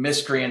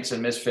miscreants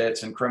and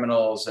misfits and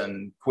criminals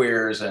and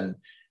queers, and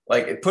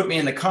it put me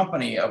in the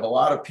company of a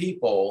lot of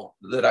people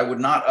that I would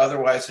not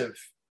otherwise have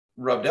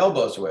rubbed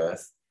elbows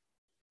with.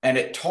 And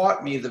it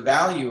taught me the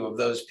value of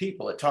those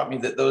people. It taught me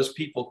that those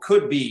people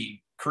could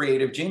be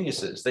creative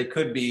geniuses. They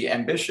could be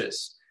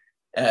ambitious.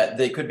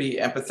 They could be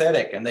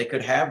empathetic, and they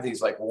could have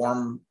these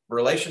warm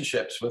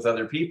relationships with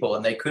other people,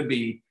 and they could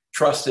be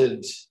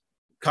trusted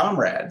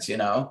comrades,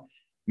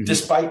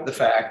 despite the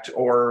fact,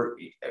 or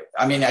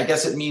I mean, I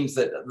guess it means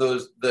that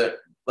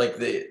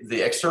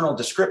the external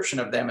description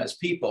of them as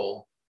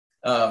people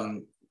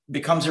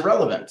becomes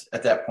irrelevant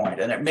at that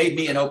point. And it made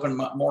me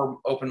more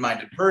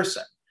open-minded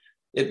person.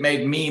 It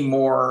made me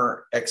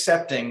more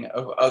accepting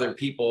of other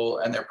people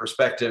and their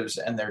perspectives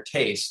and their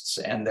tastes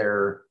and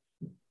their,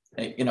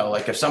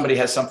 like if somebody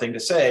has something to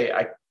say,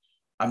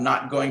 I'm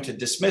not going to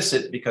dismiss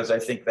it because I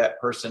think that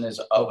person is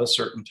of a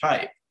certain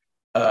type.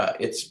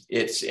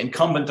 It's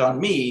incumbent on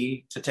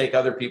me to take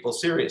other people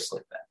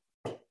seriously then.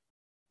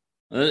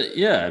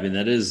 Yeah, I mean,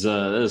 that is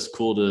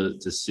cool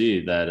to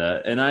see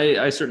that. And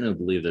I certainly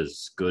believe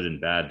there's good and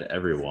bad to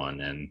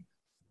everyone.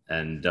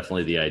 And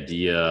definitely the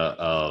idea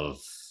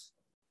of,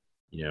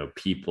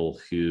 people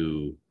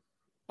who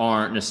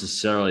aren't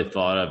necessarily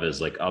thought of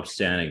as like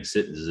upstanding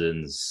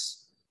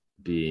citizens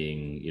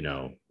being,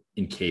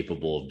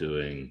 incapable of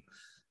doing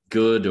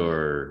good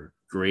or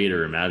great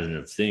or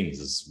imaginative things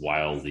is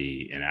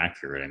wildly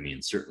inaccurate. I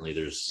mean, certainly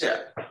there's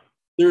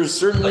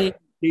certainly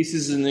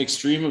cases in the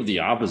extreme of the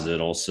opposite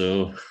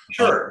also.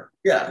 Sure.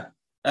 Yeah.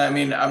 I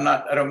mean,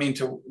 I don't mean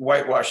to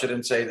whitewash it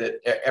and say that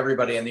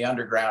everybody in the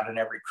underground and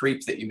every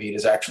creep that you meet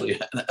is actually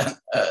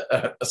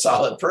a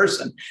solid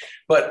person.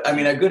 But I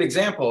mean, a good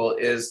example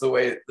is the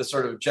way the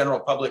sort of general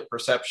public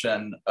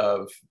perception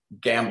of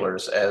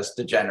gamblers as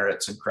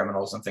degenerates and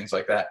criminals and things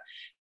like that.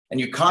 And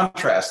you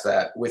contrast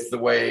that with the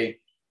way,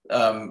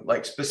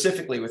 like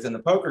specifically within the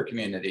poker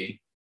community,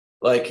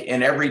 like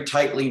in every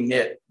tightly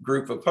knit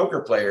group of poker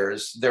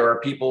players, there are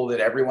people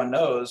that everyone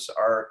knows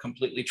are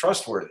completely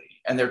trustworthy.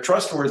 And they're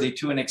trustworthy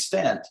to an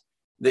extent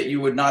that you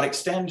would not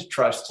extend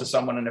trust to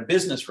someone in a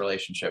business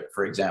relationship,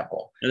 for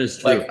example. That is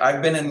true. Like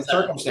I've been in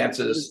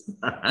circumstances.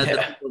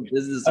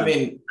 Business I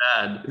mean,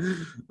 bad.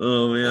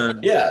 Oh man.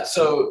 Yeah.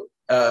 So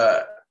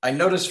I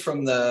noticed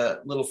from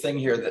the little thing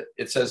here that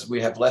it says we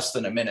have less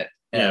than a minute.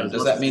 And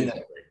does that mean that?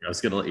 I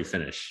was going to let you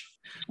finish.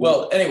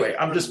 Well, anyway,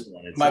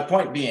 my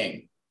point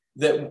being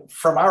that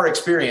from our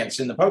experience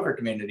in the poker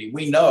community,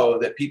 we know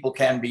that people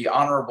can be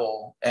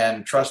honorable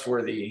and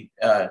trustworthy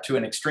to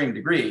an extreme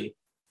degree,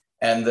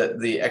 and that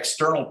the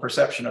external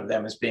perception of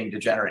them as being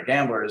degenerate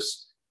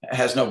gamblers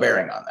has no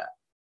bearing on that.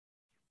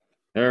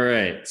 All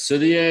right. So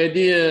the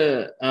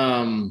idea,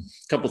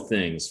 couple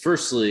things.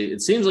 Firstly,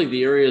 it seems like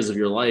the areas of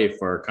your life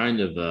are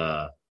kind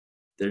of,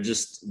 it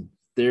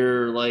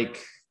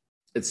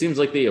seems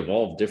like they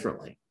evolve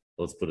differently.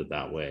 Let's put it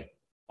that way.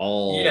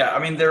 Yeah. I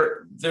mean,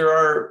 there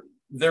are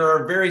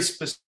very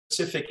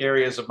specific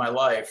areas of my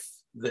life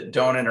that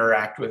don't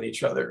interact with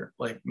each other.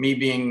 Like me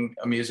being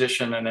a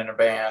musician and in a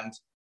band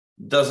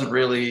doesn't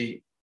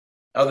really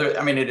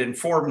it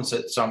informs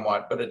it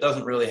somewhat, but it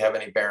doesn't really have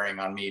any bearing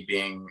on me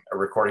being a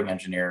recording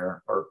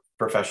engineer or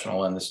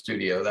professional in the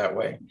studio that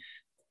way.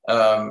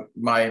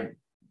 My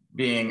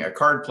being a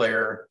card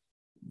player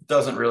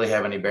doesn't really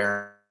have any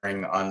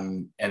bearing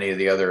on any of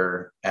the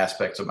other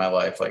aspects of my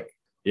life. Like,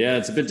 yeah,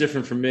 it's a bit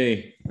different from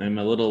me. I'm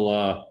a lot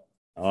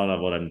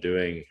of what I'm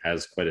doing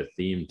has quite a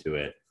theme to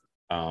it.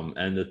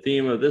 And the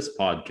theme of this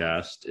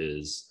podcast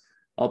is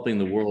helping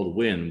the world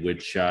win,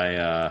 which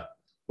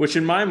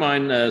in my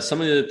mind,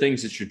 some of the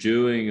things that you're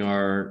doing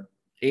are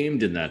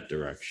aimed in that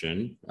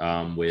direction.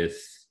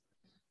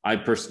 I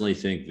personally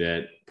think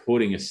that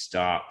putting a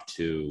stop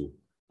to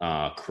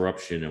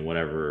corruption in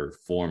whatever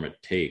form it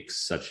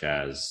takes, such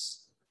as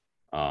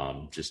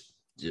just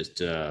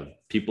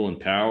people in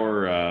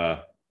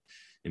power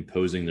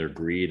imposing their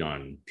greed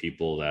on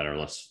people that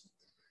are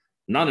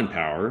not in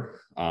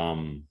power,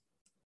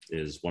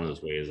 is one of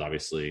those ways.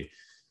 Obviously,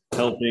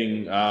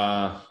 helping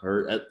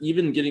or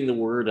even getting the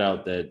word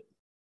out that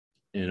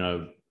in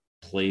a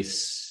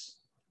place,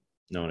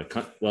 in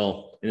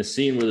a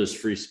scene where there's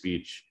free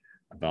speech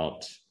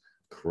about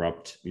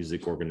corrupt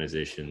music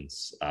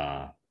organizations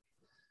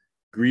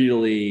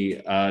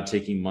greedily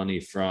taking money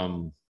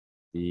from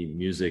the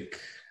music,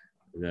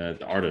 the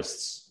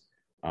artists,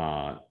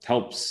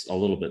 helps a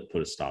little bit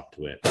put a stop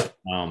to it.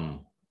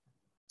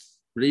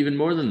 But even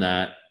more than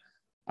that,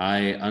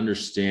 I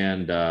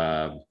understand.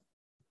 I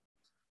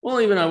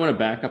want to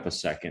back up a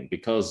second,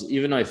 because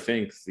even I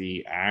think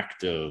the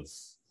act of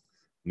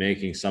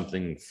making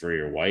something for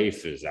your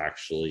wife is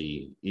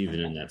actually even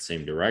in that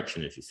same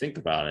direction, if you think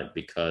about it,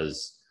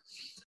 because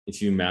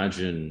if you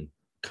imagine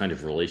kind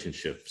of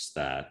relationships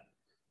that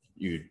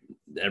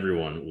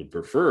everyone would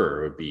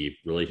prefer, would be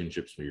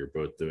relationships where you're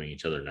both doing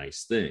each other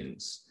nice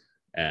things,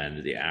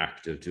 and the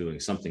act of doing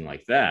something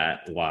like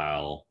that,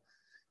 while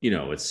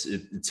it's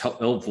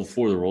helpful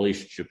for the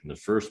relationship in the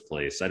first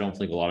place, I don't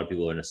think a lot of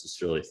people are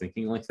necessarily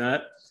thinking like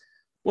that.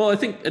 Well, I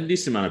think a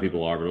decent amount of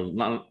people are, but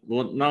not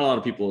a lot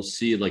of people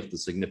see like the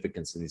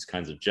significance in these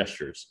kinds of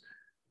gestures.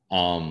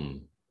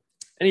 And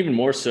even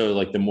more so,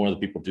 like the more that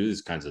people do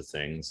these kinds of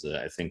things,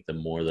 I think the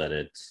more that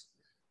it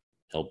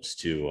helps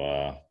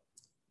to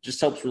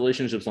just helps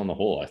relationships on the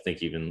whole. I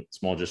think even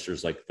small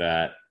gestures like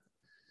that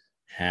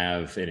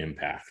have an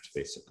impact,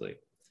 basically.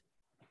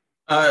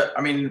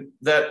 I mean,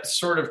 that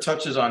sort of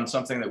touches on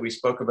something that we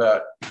spoke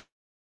about,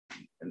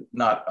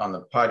 not on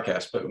the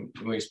podcast, but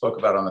we spoke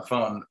about on the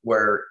phone,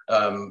 where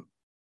a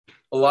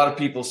lot of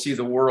people see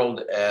the world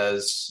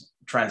as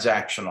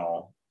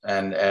transactional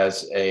and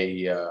as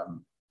a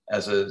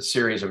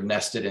series of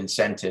nested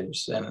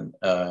incentives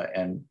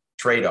and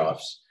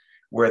trade-offs,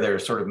 where they're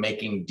sort of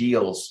making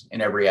deals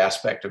in every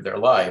aspect of their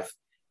life.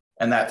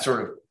 And that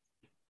sort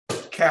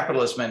of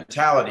capitalist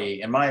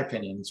mentality, in my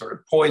opinion, sort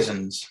of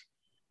poisons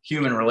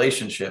human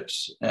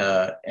relationships.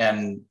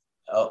 And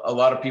a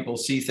lot of people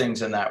see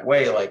things in that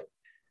way, like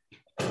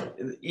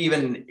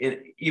even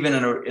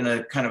in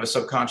a kind of a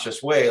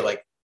subconscious way,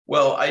 like,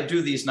 well, I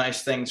do these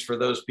nice things for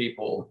those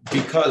people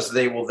because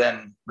they will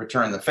then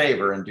return the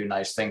favor and do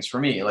nice things for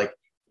me. Like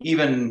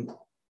even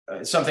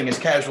something as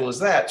casual as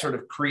that sort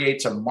of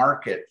creates a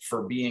market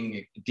for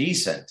being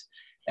decent.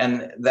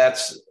 And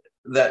that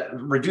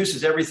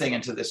reduces everything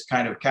into this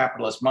kind of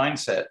capitalist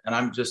mindset. And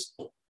I'm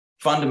just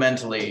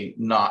fundamentally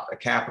not a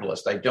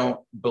capitalist. I don't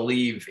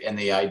believe in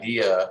the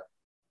idea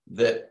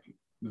that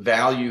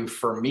value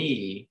for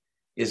me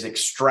is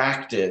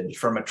extracted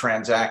from a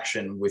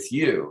transaction with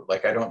you.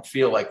 Like, I don't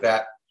feel like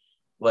that.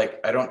 Like,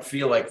 I don't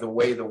feel like the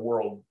way the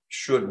world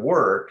should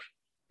work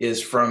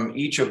is from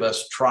each of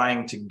us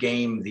trying to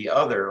game the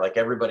other, like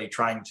everybody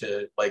trying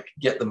to like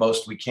get the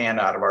most we can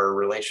out of our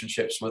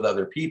relationships with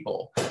other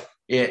people.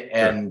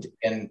 And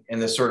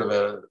this sort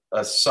of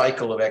a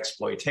cycle of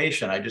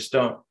exploitation. I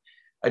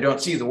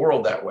don't see the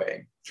world that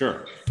way.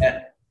 Sure.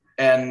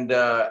 And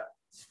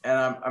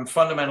I'm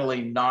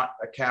fundamentally not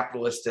a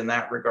capitalist in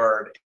that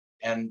regard.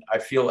 And I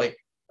feel like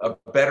a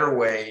better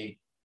way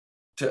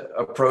to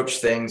approach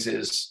things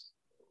is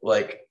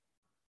like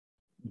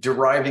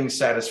deriving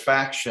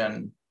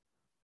satisfaction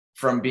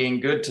from being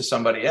good to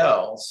somebody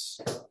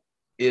else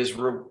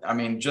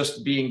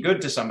just being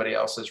good to somebody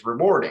else is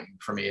rewarding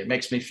for me. It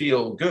makes me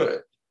feel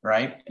good.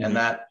 Right. Mm-hmm.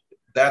 And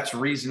that's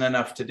reason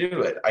enough to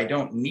do it. I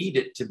don't need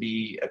it to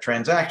be a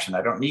transaction.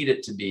 I don't need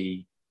it to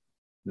be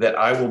that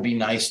I will be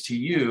nice to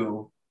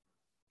you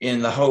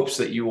in the hopes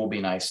that you will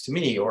be nice to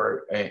me,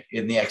 or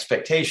in the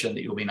expectation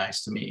that you'll be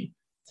nice to me.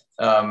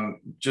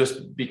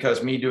 Just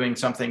because me doing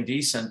something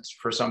decent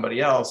for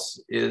somebody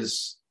else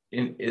is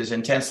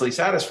intensely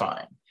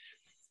satisfying.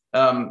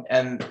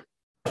 And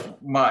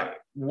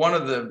one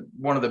of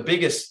the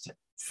biggest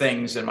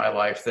things in my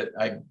life that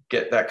I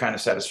get that kind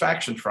of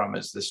satisfaction from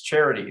is this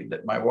charity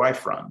that my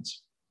wife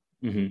runs.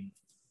 Mm-hmm.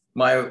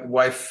 My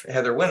wife,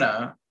 Heather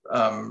Winna,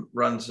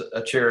 runs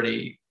a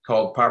charity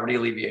called Poverty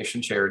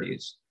Alleviation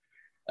Charities.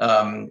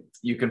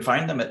 You can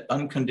find them at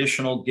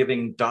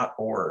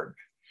unconditionalgiving.org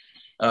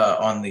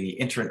on the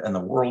internet and the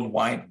World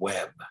Wide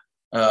Web.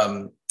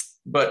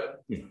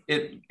 But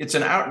it's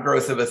an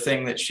outgrowth of a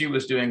thing that she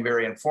was doing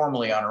very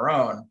informally on her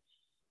own,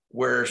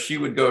 where she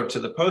would go to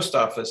the post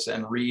office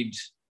and read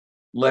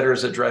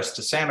letters addressed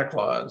to Santa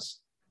Claus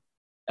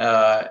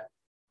that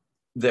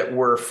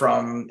were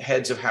from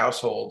heads of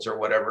households or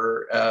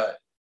whatever,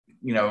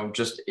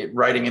 just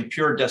writing in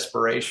pure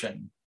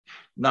desperation,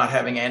 not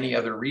having any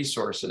other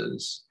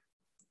resources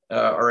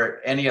or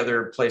any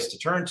other place to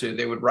turn to.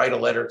 They would write a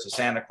letter to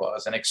Santa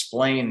Claus and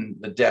explain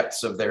the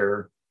depths of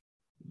their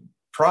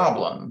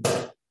problem.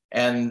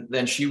 And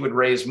then she would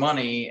raise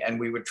money and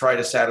we would try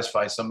to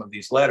satisfy some of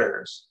these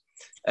letters.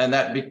 And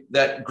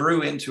that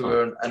grew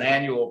into an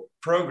annual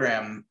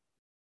program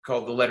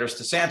called the Letters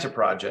to Santa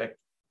Project.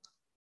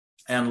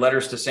 And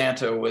Letters to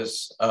Santa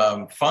was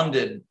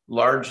funded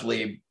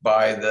largely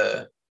by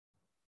the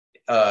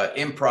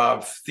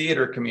improv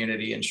theater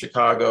community in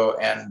Chicago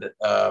and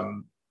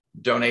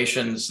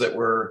donations that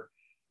were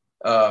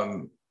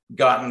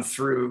gotten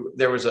through.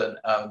 There was a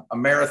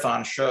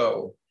marathon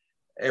show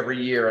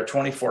every year, a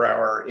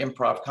 24-hour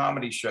improv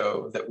comedy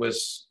show that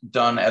was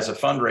done as a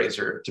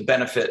fundraiser to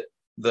benefit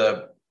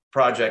the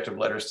project of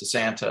Letters to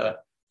Santa.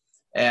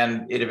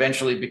 And it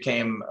eventually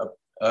became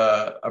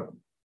a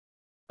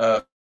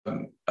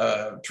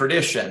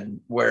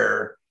tradition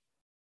where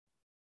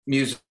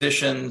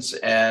musicians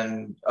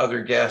and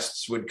other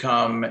guests would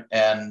come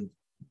and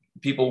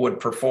people would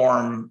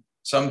perform.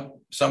 Some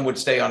would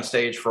stay on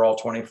stage for all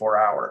 24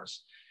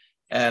 hours.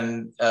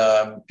 And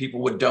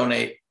people would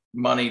donate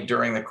money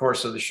during the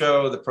course of the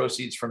show, the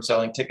proceeds from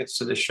selling tickets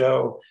to the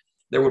show.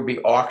 There would be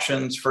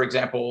auctions. For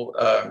example,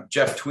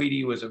 Jeff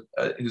Tweedy who's a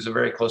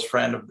very close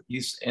friend.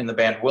 He's in the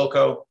band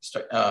Wilco.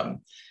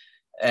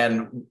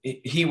 And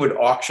he would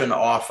auction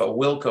off a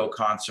Wilco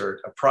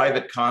concert, a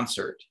private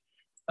concert.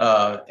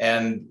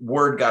 And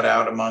word got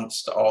out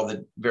amongst all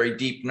the very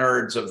deep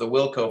nerds of the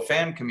Wilco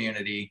fan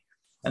community.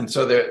 And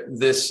so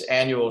this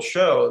annual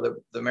show,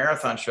 the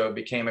marathon show,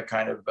 became a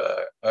kind of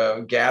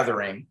a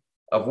gathering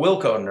of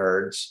Wilco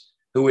nerds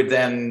who would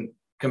then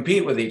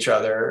compete with each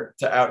other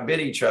to outbid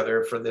each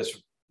other for this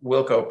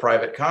Wilco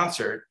private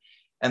concert.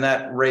 And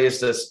that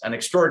raised us an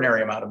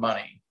extraordinary amount of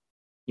money,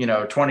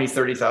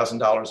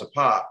 $20,000-$30,000 a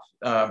pop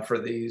for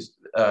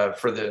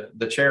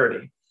the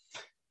charity.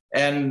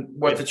 And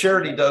what the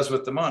charity does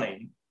with the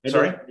money.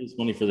 Sorry? Raise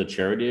money for the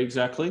charity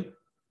exactly?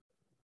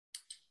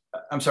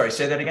 I'm sorry,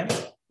 say that again.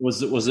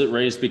 Was it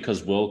raised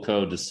because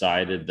Wilco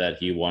decided that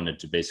he wanted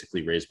to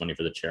basically raise money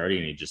for the charity,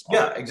 and he just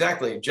Yeah,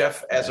 exactly.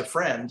 Jeff, as a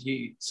friend,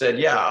 he said,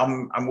 "Yeah,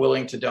 I'm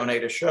willing to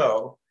donate a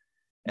show,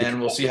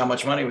 and we'll see how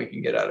much money we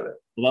can get out of it."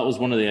 Well, that was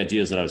one of the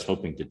ideas that I was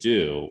hoping to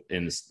do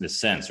in this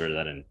sense, or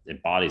that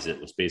embodies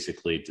it, was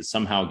basically to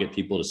somehow get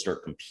people to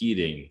start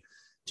competing,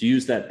 to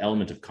use that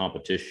element of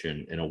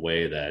competition in a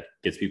way that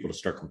gets people to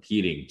start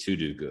competing to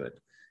do good,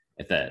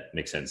 if that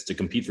makes sense, to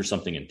compete for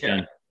something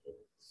intangible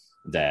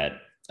that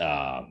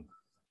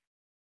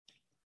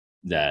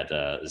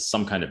is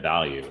some kind of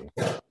value.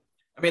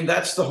 I mean,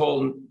 that's the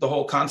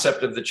whole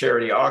concept of the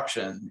charity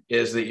auction,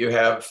 is that you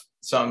have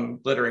some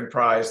glittering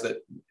prize that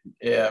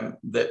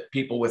that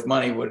people with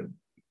money would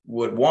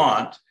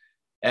want,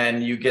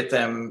 and you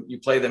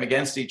play them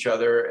against each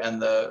other,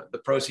 and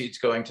the proceeds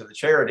going to the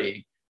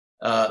charity.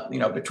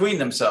 Between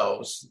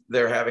themselves,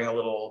 they're having a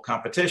little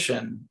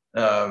competition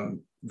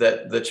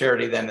that the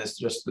charity then is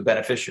just the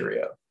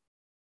beneficiary of.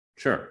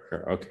 Sure.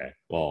 Okay.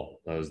 Well,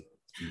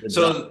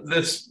 so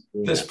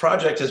this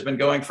project has been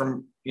going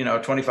from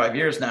 25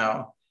 years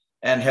now,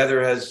 and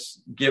Heather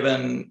has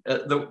given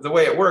the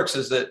way it works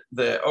is that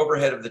the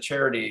overhead of the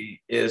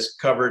charity is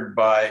covered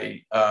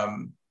by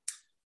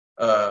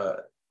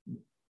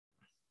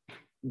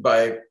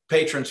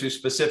patrons who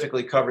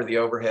specifically cover the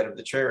overhead of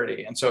the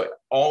charity. And so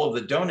all of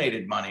the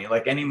donated money,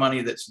 like any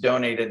money that's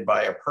donated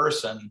by a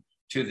person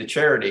to the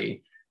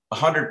charity,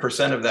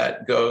 100% of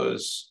that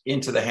goes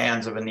into the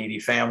hands of a needy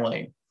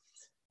family.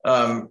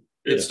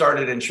 It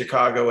started in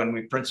Chicago, and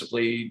we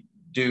principally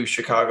do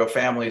Chicago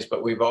families,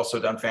 but we've also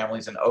done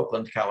families in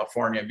Oakland,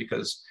 California,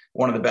 because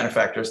one of the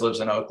benefactors lives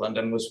in Oakland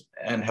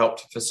and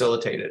helped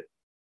facilitate it.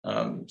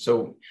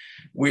 So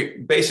we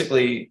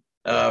basically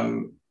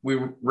we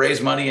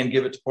raise money and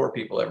give it to poor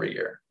people every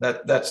year.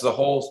 That's the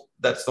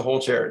whole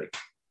charity.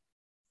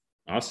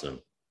 Awesome.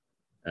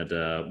 And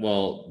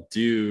do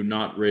you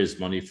not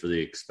raise money for the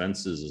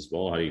expenses as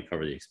well? How do you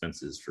cover the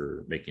expenses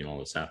for making all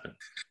this happen?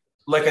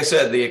 Like I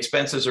said, the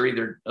expenses are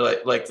either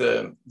like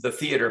the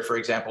theater, for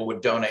example,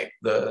 would donate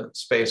the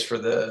space for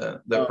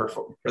the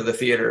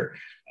theater,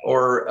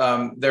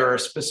 or there are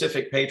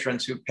specific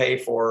patrons who pay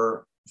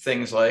for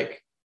things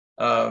like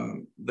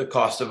the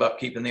cost of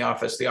upkeep in the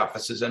office. The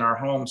office is in our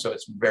home, so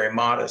it's very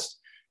modest.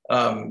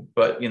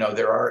 But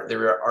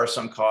there are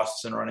some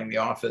costs in running the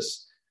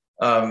office.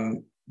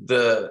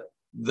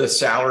 The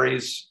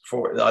salaries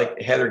for,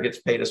 like, Heather gets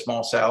paid a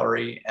small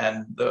salary,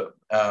 and the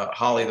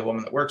Holly, the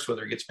woman that works with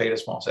her, gets paid a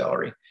small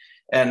salary,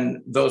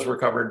 and those were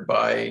covered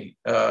by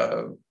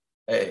sort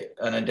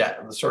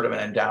of an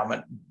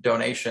endowment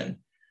donation.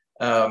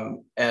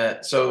 And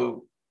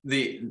so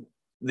the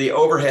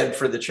overhead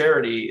for the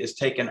charity is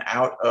taken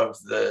off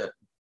the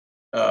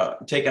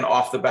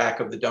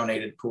back of the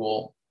donated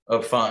pool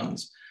of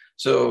funds.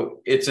 So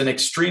it's an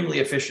extremely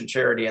efficient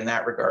charity in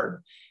that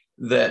regard.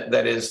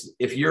 That is,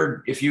 if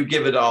you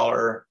give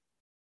 $1,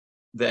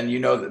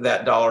 then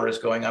that dollar is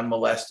going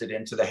unmolested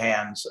into the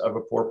hands of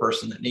a poor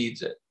person that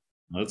needs it.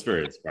 That's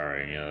very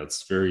inspiring. Yeah,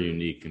 it's very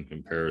unique in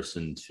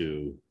comparison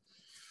to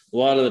a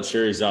lot of the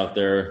charities out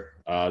there.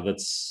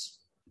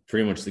 That's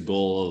pretty much the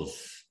goal of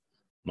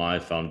my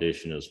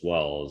foundation as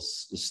well,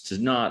 is to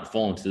not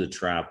fall into the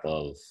trap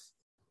of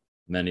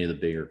many of the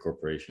bigger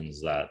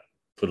corporations that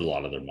put a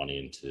lot of their money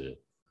into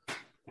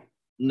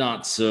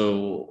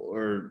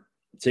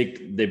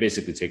they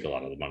basically take a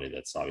lot of the money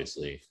that's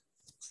obviously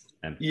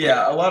empty.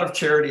 Yeah, a lot of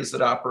charities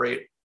that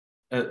operate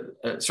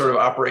sort of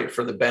operate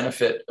for the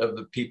benefit of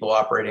the people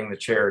operating the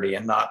charity,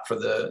 and not for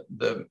the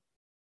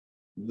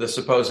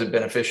supposed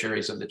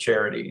beneficiaries of the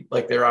charity.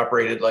 Like, they're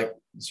operated like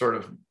sort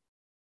of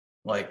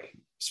like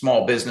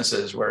small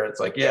businesses, where it's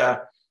like, yeah,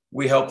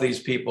 we help these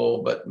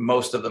people, but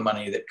most of the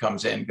money that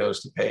comes in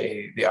goes to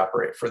pay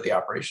for the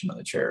operation of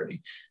the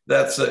charity.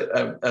 That's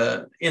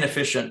a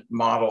inefficient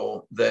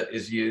model that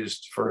is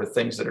used for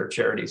things that are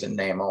charities in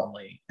name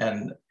only.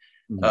 And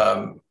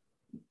I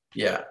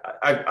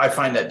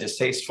find that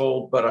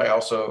distasteful, but I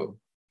also,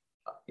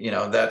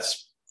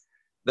 that's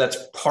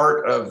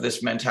part of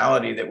this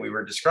mentality that we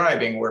were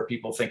describing, where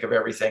people think of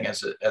everything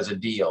as a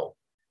deal.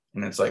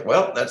 And it's like,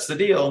 well, that's the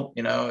deal.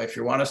 If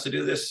you want us to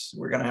do this,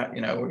 we're gonna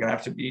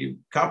have to be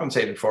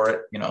compensated for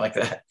it. Like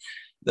that.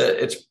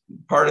 It's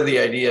part of the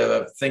idea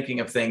of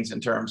thinking of things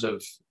in terms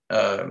of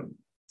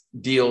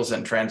deals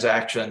and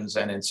transactions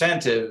and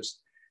incentives,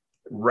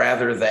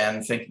 rather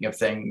than thinking of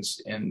things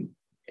in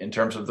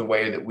terms of the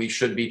way that we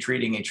should be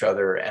treating each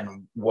other,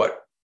 and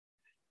what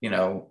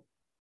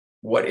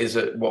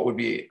would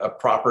be a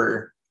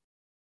proper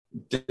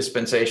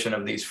dispensation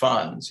of these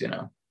funds.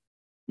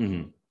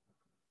 Mm-hmm.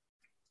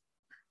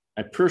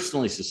 I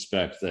personally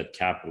suspect that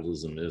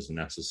capitalism is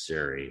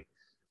necessary.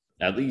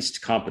 At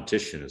least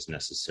competition is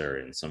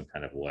necessary in some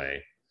kind of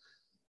way.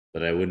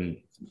 But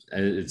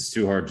it's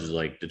too hard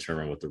to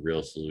determine what the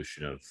real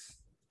solution of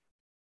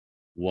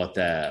what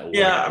that.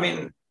 Yeah, I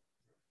mean,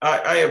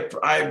 I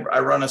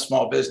run a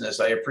small business.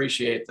 I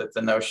appreciate that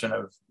the notion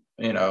of,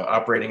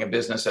 operating a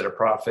business at a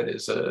profit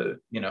is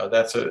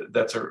that's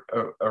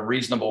a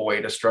reasonable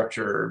way to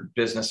structure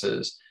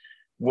businesses.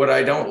 what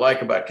I don't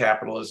like about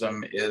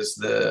capitalism is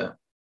the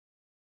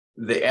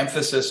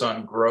emphasis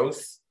on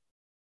growth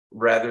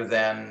rather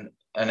than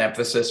an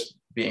emphasis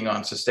being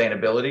on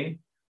sustainability.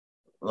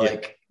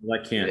 Like, I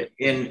can't.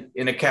 In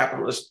a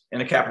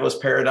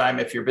capitalist paradigm,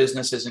 if your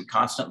business isn't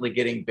constantly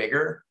getting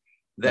bigger,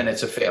 then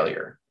it's a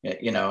failure.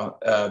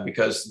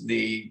 Because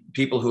the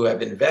people who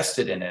have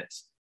invested in it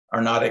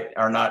are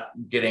not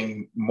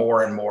getting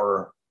more and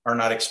more, are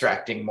not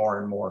extracting more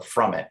and more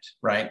from it.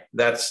 Right.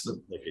 That's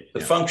the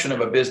function of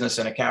a business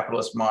in a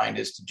capitalist mind,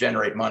 is to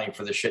generate money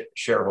for the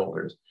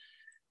shareholders.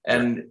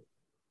 And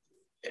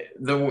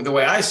the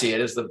way I see it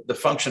is the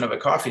function of a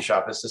coffee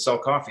shop is to sell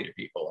coffee to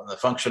people, and the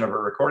function of a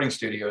recording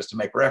studio is to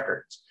make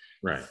records.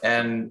 Right.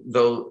 And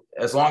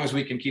as long as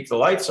we can keep the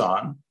lights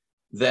on,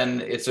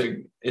 then it's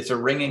a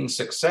ringing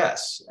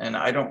success. And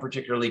I don't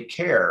particularly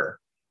care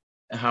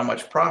how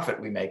much profit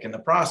we make in the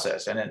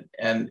process,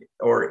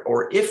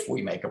 or if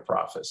we make a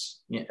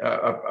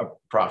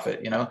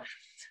profit.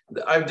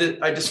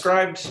 I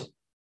described.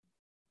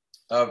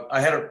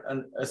 I had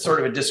a sort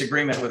of a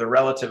disagreement with a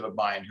relative of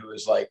mine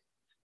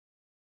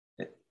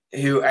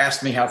who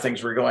asked me how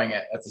things were going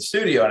at the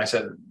studio. And I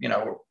said,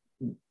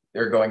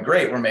 they're going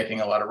great. We're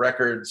making a lot of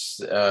records.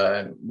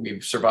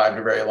 We've survived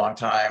a very long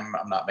time.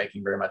 I'm not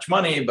making very much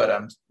money, but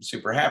I'm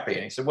super happy.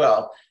 And he said,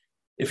 well,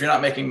 if you're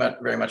not making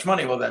very much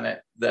money, well,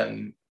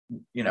 then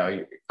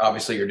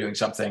obviously you're doing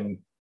something.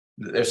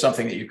 There's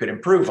something that you could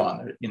improve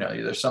on.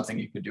 There's something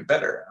you could do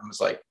better. I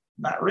was like,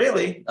 not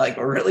really. Like,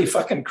 we're really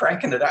fucking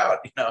cranking it out.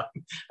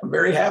 I'm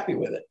very happy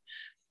with it.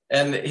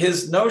 And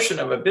his notion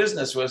of a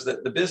business was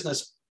that the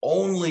business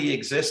only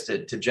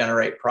existed to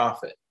generate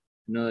profit.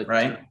 No,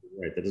 right.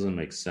 That doesn't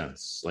make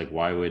sense. Like,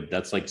 why would,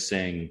 that's like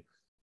saying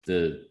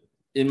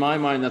in my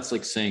mind, that's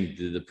like saying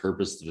the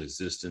purpose of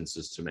existence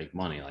is to make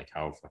money. Like,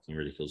 how fucking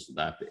ridiculous would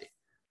that be?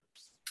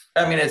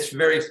 I mean, it's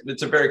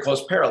a very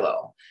close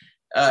parallel.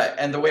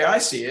 And the way I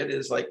see it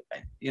is like,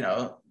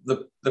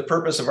 the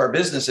purpose of our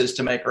business is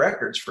to make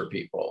records for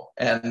people.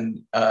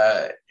 And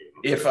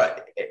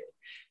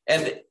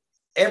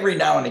every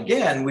now and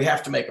again, we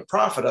have to make a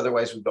profit.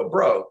 Otherwise we go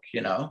broke,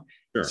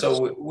 Sure.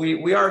 So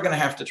we are going to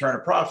have to turn a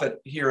profit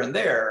here and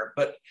there.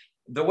 But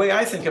the way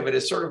I think of it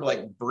is sort of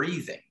like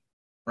breathing,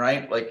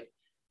 right? Like,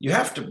 you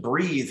have to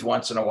breathe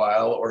once in a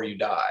while or you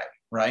die,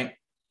 right?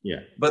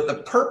 Yeah. But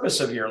the purpose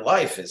of your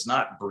life is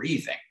not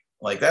breathing.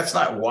 Like, that's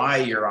not why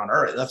you're on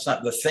earth. That's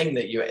not the thing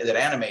that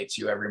animates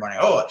you every morning.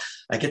 Oh,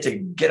 I get to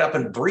get up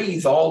and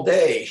breathe all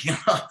day.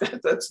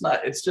 That's not,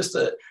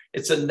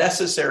 it's a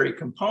necessary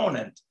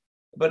component,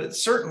 but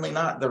it's certainly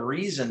not the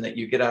reason that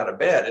you get out of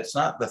bed. It's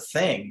not the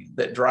thing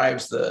that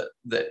drives that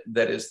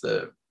is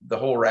the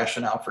whole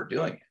rationale for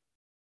doing it.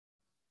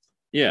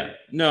 Yeah,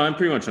 no, I'm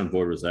pretty much on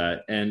board with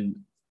that. And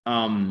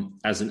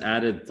as an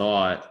added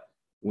thought,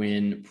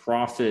 when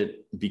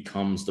profit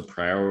becomes the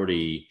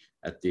priority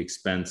at the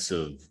expense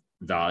of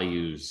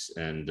values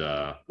and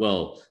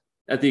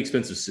at the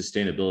expense of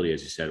sustainability,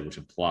 as you said, which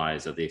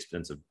implies at the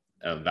expense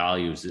of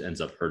values, it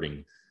ends up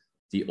hurting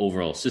the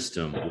overall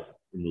system.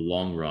 In the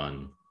long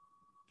run,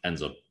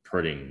 ends up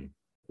hurting.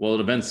 Well,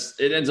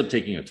 it ends up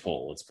taking a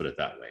toll. Let's put it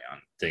that way, on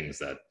things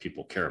that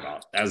people care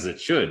about, as it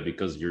should,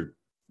 because you're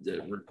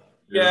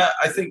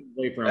I think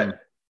away from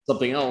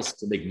something else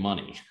to make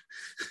money.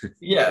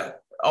 Yeah.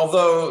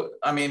 Although,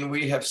 I mean,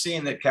 we have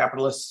seen that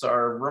capitalists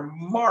are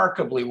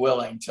remarkably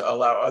willing to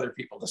allow other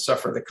people to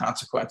suffer the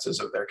consequences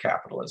of their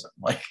capitalism.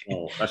 Like,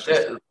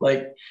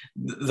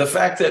 the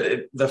fact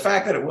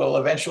that it will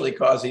eventually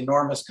cause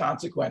enormous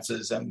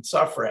consequences and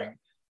suffering,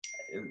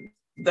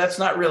 that's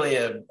not really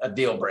a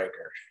deal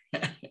breaker.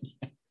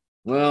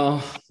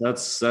 Well,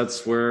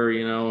 that's where,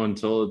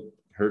 until it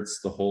hurts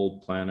the whole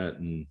planet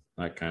and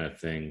that kind of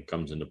thing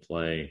comes into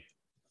play,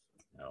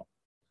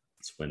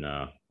 it's when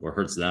or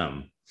hurts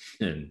them.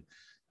 And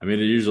I mean,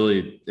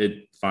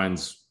 it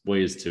finds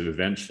ways to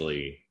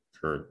eventually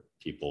hurt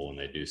people when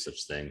they do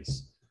such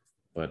things,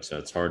 but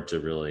it's hard to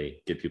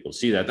really get people to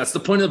see that. That's the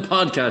point of the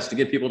podcast, to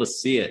get people to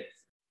see it,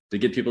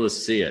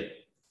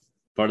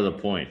 part of the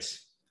point.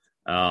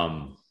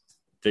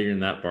 Figuring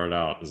that part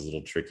out is a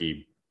little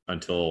tricky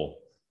until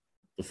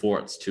before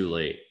it's too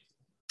late.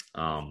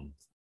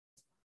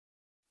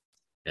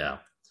 Yeah.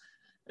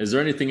 Is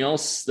there anything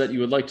else that you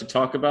would like to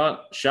talk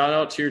about? Shout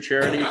out to your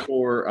charity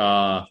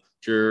for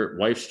your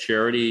wife's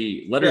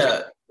charity. Letters,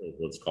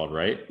 what's it called,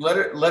 right?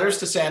 Letters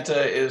to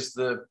Santa is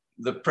the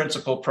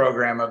principal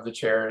program of the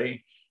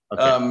charity.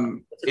 Okay.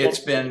 It's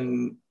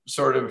been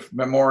sort of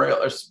memorial.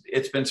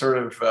 It's been sort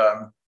of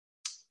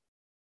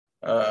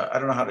I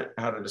don't know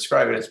how to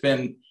describe it. It's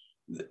been,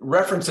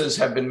 references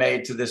have been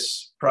made to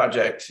this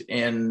project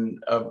in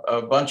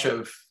a bunch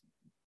of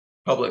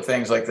public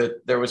things. Like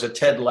there was a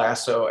Ted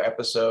Lasso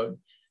episode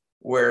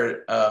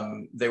where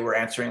they were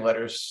answering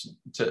letters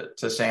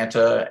to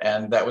Santa,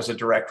 and that was a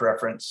direct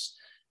reference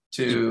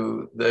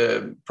to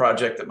the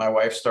project that my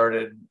wife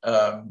started.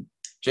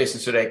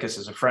 Jason Sudeikis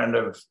is a friend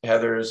of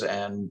Heather's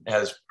and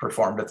has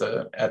performed at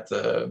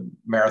the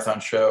marathon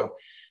show.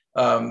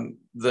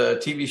 The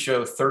TV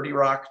show 30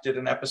 Rock did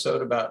an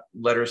episode about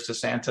letters to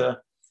Santa.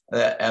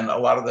 And a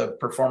lot of the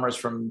performers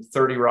from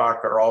 30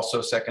 Rock are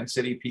also Second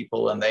City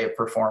people, and they have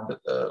performed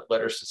at the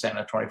Letters to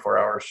Santa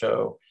 24-hour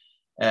show.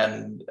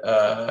 And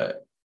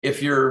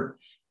if you're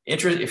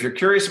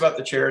curious about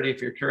the charity,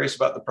 if you're curious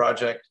about the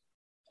project,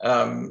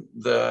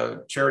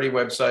 the charity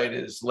website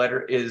is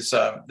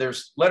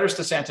there's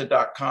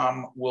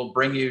letterstosanta.com will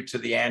bring you to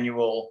the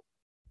annual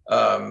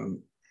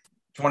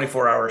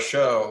 24-hour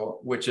show,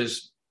 which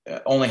is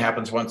only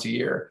happens once a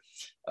year.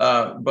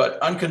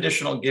 But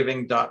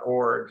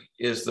unconditionalgiving.org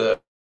is the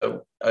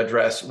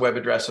web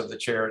address of the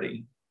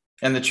charity.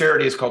 And the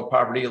charity is called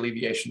Poverty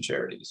Alleviation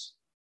Charities.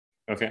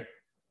 Okay.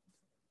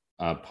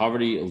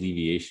 Poverty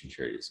Alleviation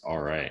Charities. All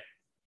right.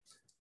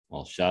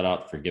 Well, shout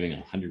out for giving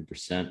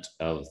 100%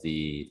 of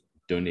the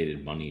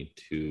donated money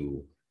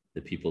to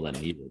the people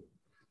that need it.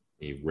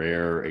 A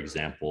rare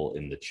example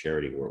in the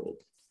charity world.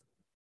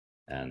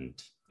 And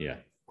yeah,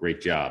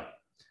 great job.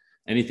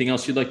 Anything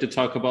else you'd like to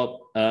talk about,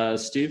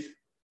 Steve?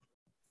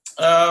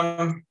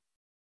 I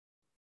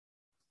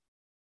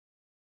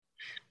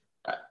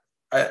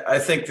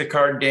think the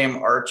card game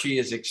Archie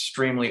is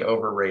extremely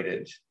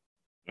overrated.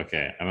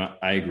 Okay,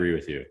 I agree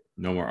with you.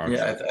 No more Archie.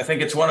 Yeah, I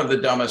think it's one of the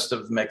dumbest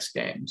of mixed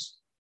games.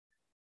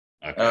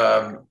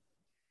 Okay.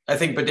 I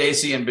think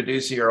Badesi and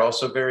Badusi are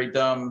also very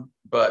dumb,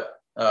 but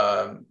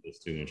it's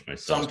too much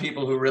myself. Some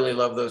people who really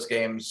love those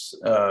games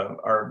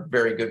are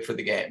very good for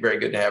the game, very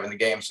good to have in the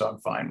game, so I'm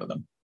fine with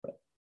them.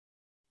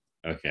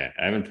 Okay,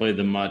 I haven't played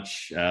them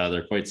much.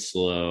 They're quite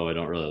slow. I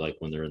don't really like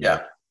when they're in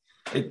there.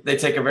 They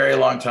take a very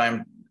long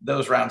time.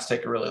 Those rounds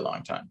take a really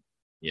long time.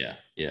 Yeah.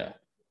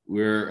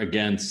 We're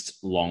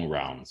against long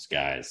rounds,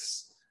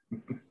 guys.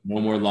 No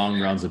more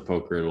long rounds of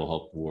poker. It'll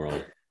help the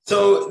world.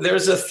 So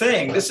there's a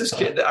thing.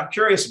 I'm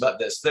curious about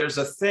this. There's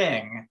a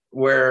thing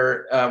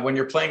where when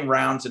you're playing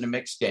rounds in a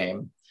mixed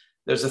game,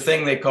 there's a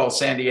thing they call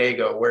San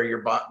Diego, where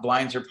your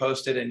blinds are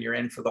posted and you're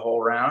in for the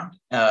whole round,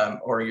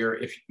 or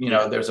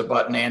there's a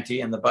button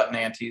ante and the button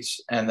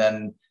antes, and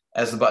then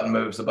as the button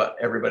moves,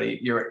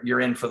 you're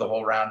in for the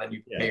whole round and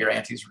you pay your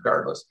antes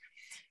regardless.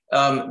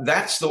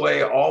 That's the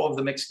way all of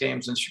the mixed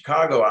games in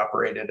Chicago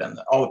operated, and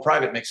all the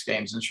private mixed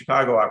games in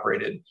Chicago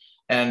operated.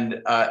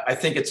 And I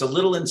think it's a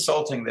little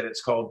insulting that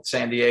it's called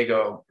San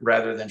Diego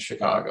rather than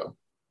Chicago.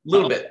 A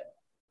little bit.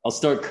 I'll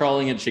start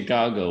crawling in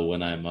Chicago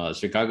when I'm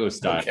Chicago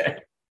style. Okay.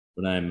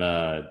 When I'm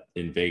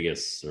in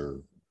Vegas or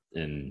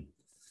in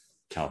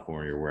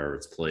California or wherever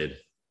it's played.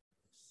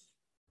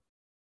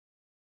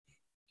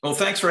 Well,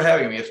 thanks for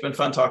having me. It's been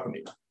fun talking to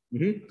you.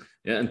 Mm-hmm.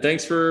 Yeah, and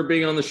thanks for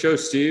being on the show,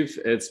 Steve.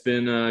 It's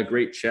been a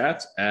great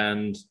chat,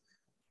 and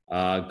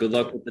good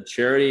luck with the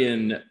charity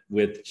and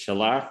with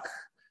Shellac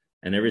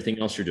and everything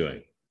else you're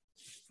doing.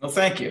 Well,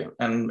 thank you.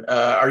 And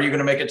are you going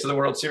to make it to the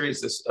World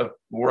Series,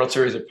 World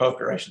Series of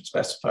Poker, I should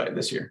specify,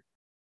 this year?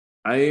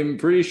 I'm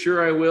pretty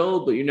sure I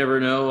will, but you never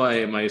know.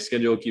 My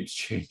schedule keeps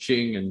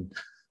changing, and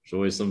there's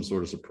always some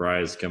sort of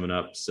surprise coming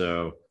up.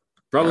 So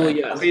probably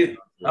yes.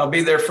 I'll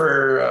be there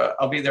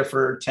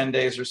for 10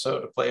 days or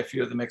so to play a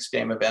few of the mixed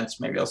game events.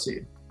 Maybe I'll see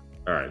you.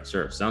 All right,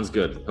 sure. Sounds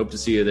good. Hope to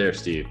see you there,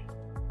 Steve.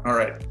 All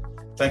right.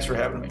 Thanks for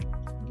having me.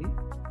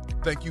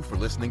 Thank you for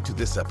listening to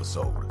this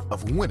episode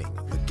of Winning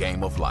the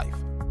Game of Life.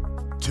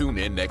 Tune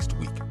in next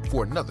week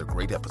for another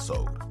great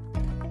episode.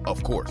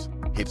 Of course,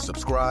 hit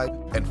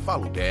subscribe and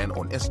follow Dan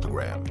on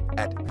Instagram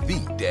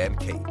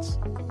 @TheDanCates.